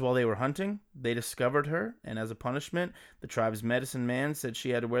buddies while they were hunting. They discovered her, and as a punishment, the tribe's medicine man said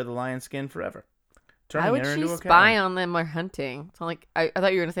she had to wear the lion skin forever. Why would she spy on them while hunting? It's not like I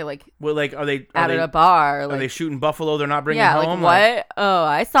thought you were gonna say like. Well, like are they at a bar? Like, are they shooting buffalo? They're not bringing Like home. what? Oh,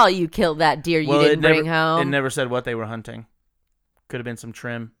 I saw you kill that deer. You didn't bring home. It never said what they were hunting. Could have been some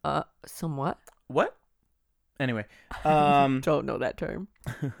trim. Somewhat. What? Anyway, don't know that term,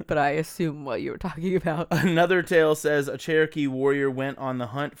 but I assume what you were talking about. Another tale says a Cherokee warrior went on the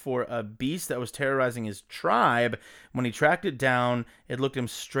hunt for a beast that was terrorizing his tribe. When he tracked it down, it looked him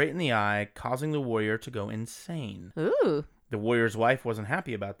straight in the eye, causing the warrior to go insane. Ooh. The warrior's wife wasn't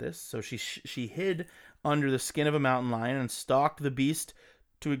happy about this, so she hid under the skin of a mountain lion and stalked the beast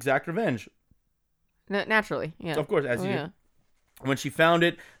to exact revenge. Naturally, yeah. Of course, as you do. When she found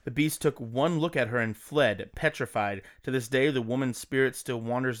it, the beast took one look at her and fled, petrified. To this day, the woman's spirit still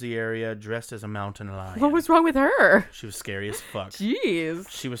wanders the area, dressed as a mountain lion. What was wrong with her? She was scary as fuck. Jeez.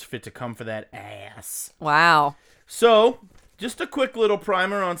 She was fit to come for that ass. Wow. So, just a quick little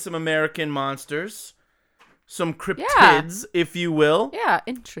primer on some American monsters. Some cryptids, if you will. Yeah,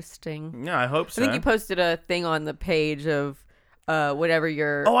 interesting. Yeah, I hope so. I think you posted a thing on the page of whatever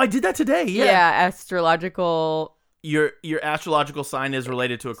your... Oh, I did that today, yeah. Yeah, astrological... Your astrological sign is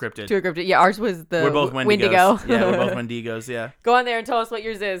related to a cryptid. Yeah, ours was the We're both Wendigo. Yeah, we're both Wendigos, yeah. Go on there and tell us what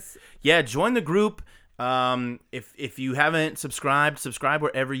yours is. Yeah, join the group. If you haven't subscribe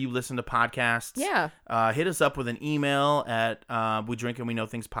wherever you listen to podcasts. Yeah. Hit us up with an email at we drink and we know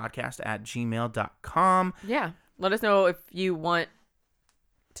things podcast @gmail.com. Yeah. Let us know if you want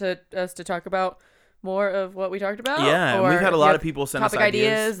us to talk about more of what we talked about. Yeah, and we've had a lot of people send us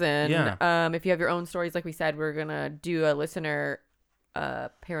ideas. And if you have your own stories, like we said, we're going to do a listener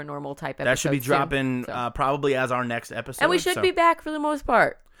paranormal type episode. That should be dropping probably as our next episode. And we should be back for the most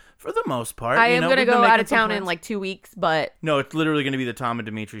part. For the most part. I am going to go out of town in like 2 weeks, but... No, it's literally going to be the Tom and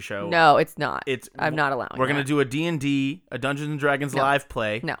Dimitri show. No, it's not. I'm not allowing We're going to do a D&D, a Dungeons and Dragons live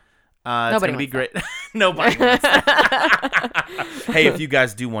play. No. It's going to be great. Nobody wants that. Hey, if you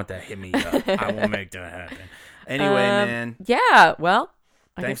guys do want that, hit me up. I will make that happen. Anyway, man. Yeah, well,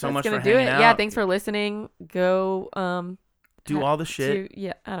 thanks so much for hanging out. Yeah, thanks for listening. Go do all the shit.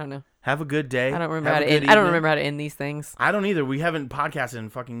 I don't know. Have a good day. I don't remember how to end these things. I don't either. We haven't podcasted in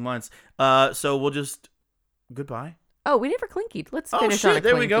fucking months. So we'll just goodbye. Oh, we never clinkied. Let's finish on a clinky.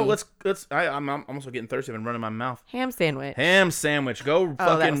 There we go. Let's. I'm also getting thirsty. I've been running my mouth. Ham sandwich. Go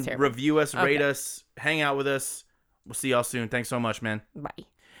fucking review us, rate us, hang out with us. We'll see y'all soon. Thanks so much, man. Bye.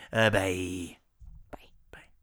 Bye.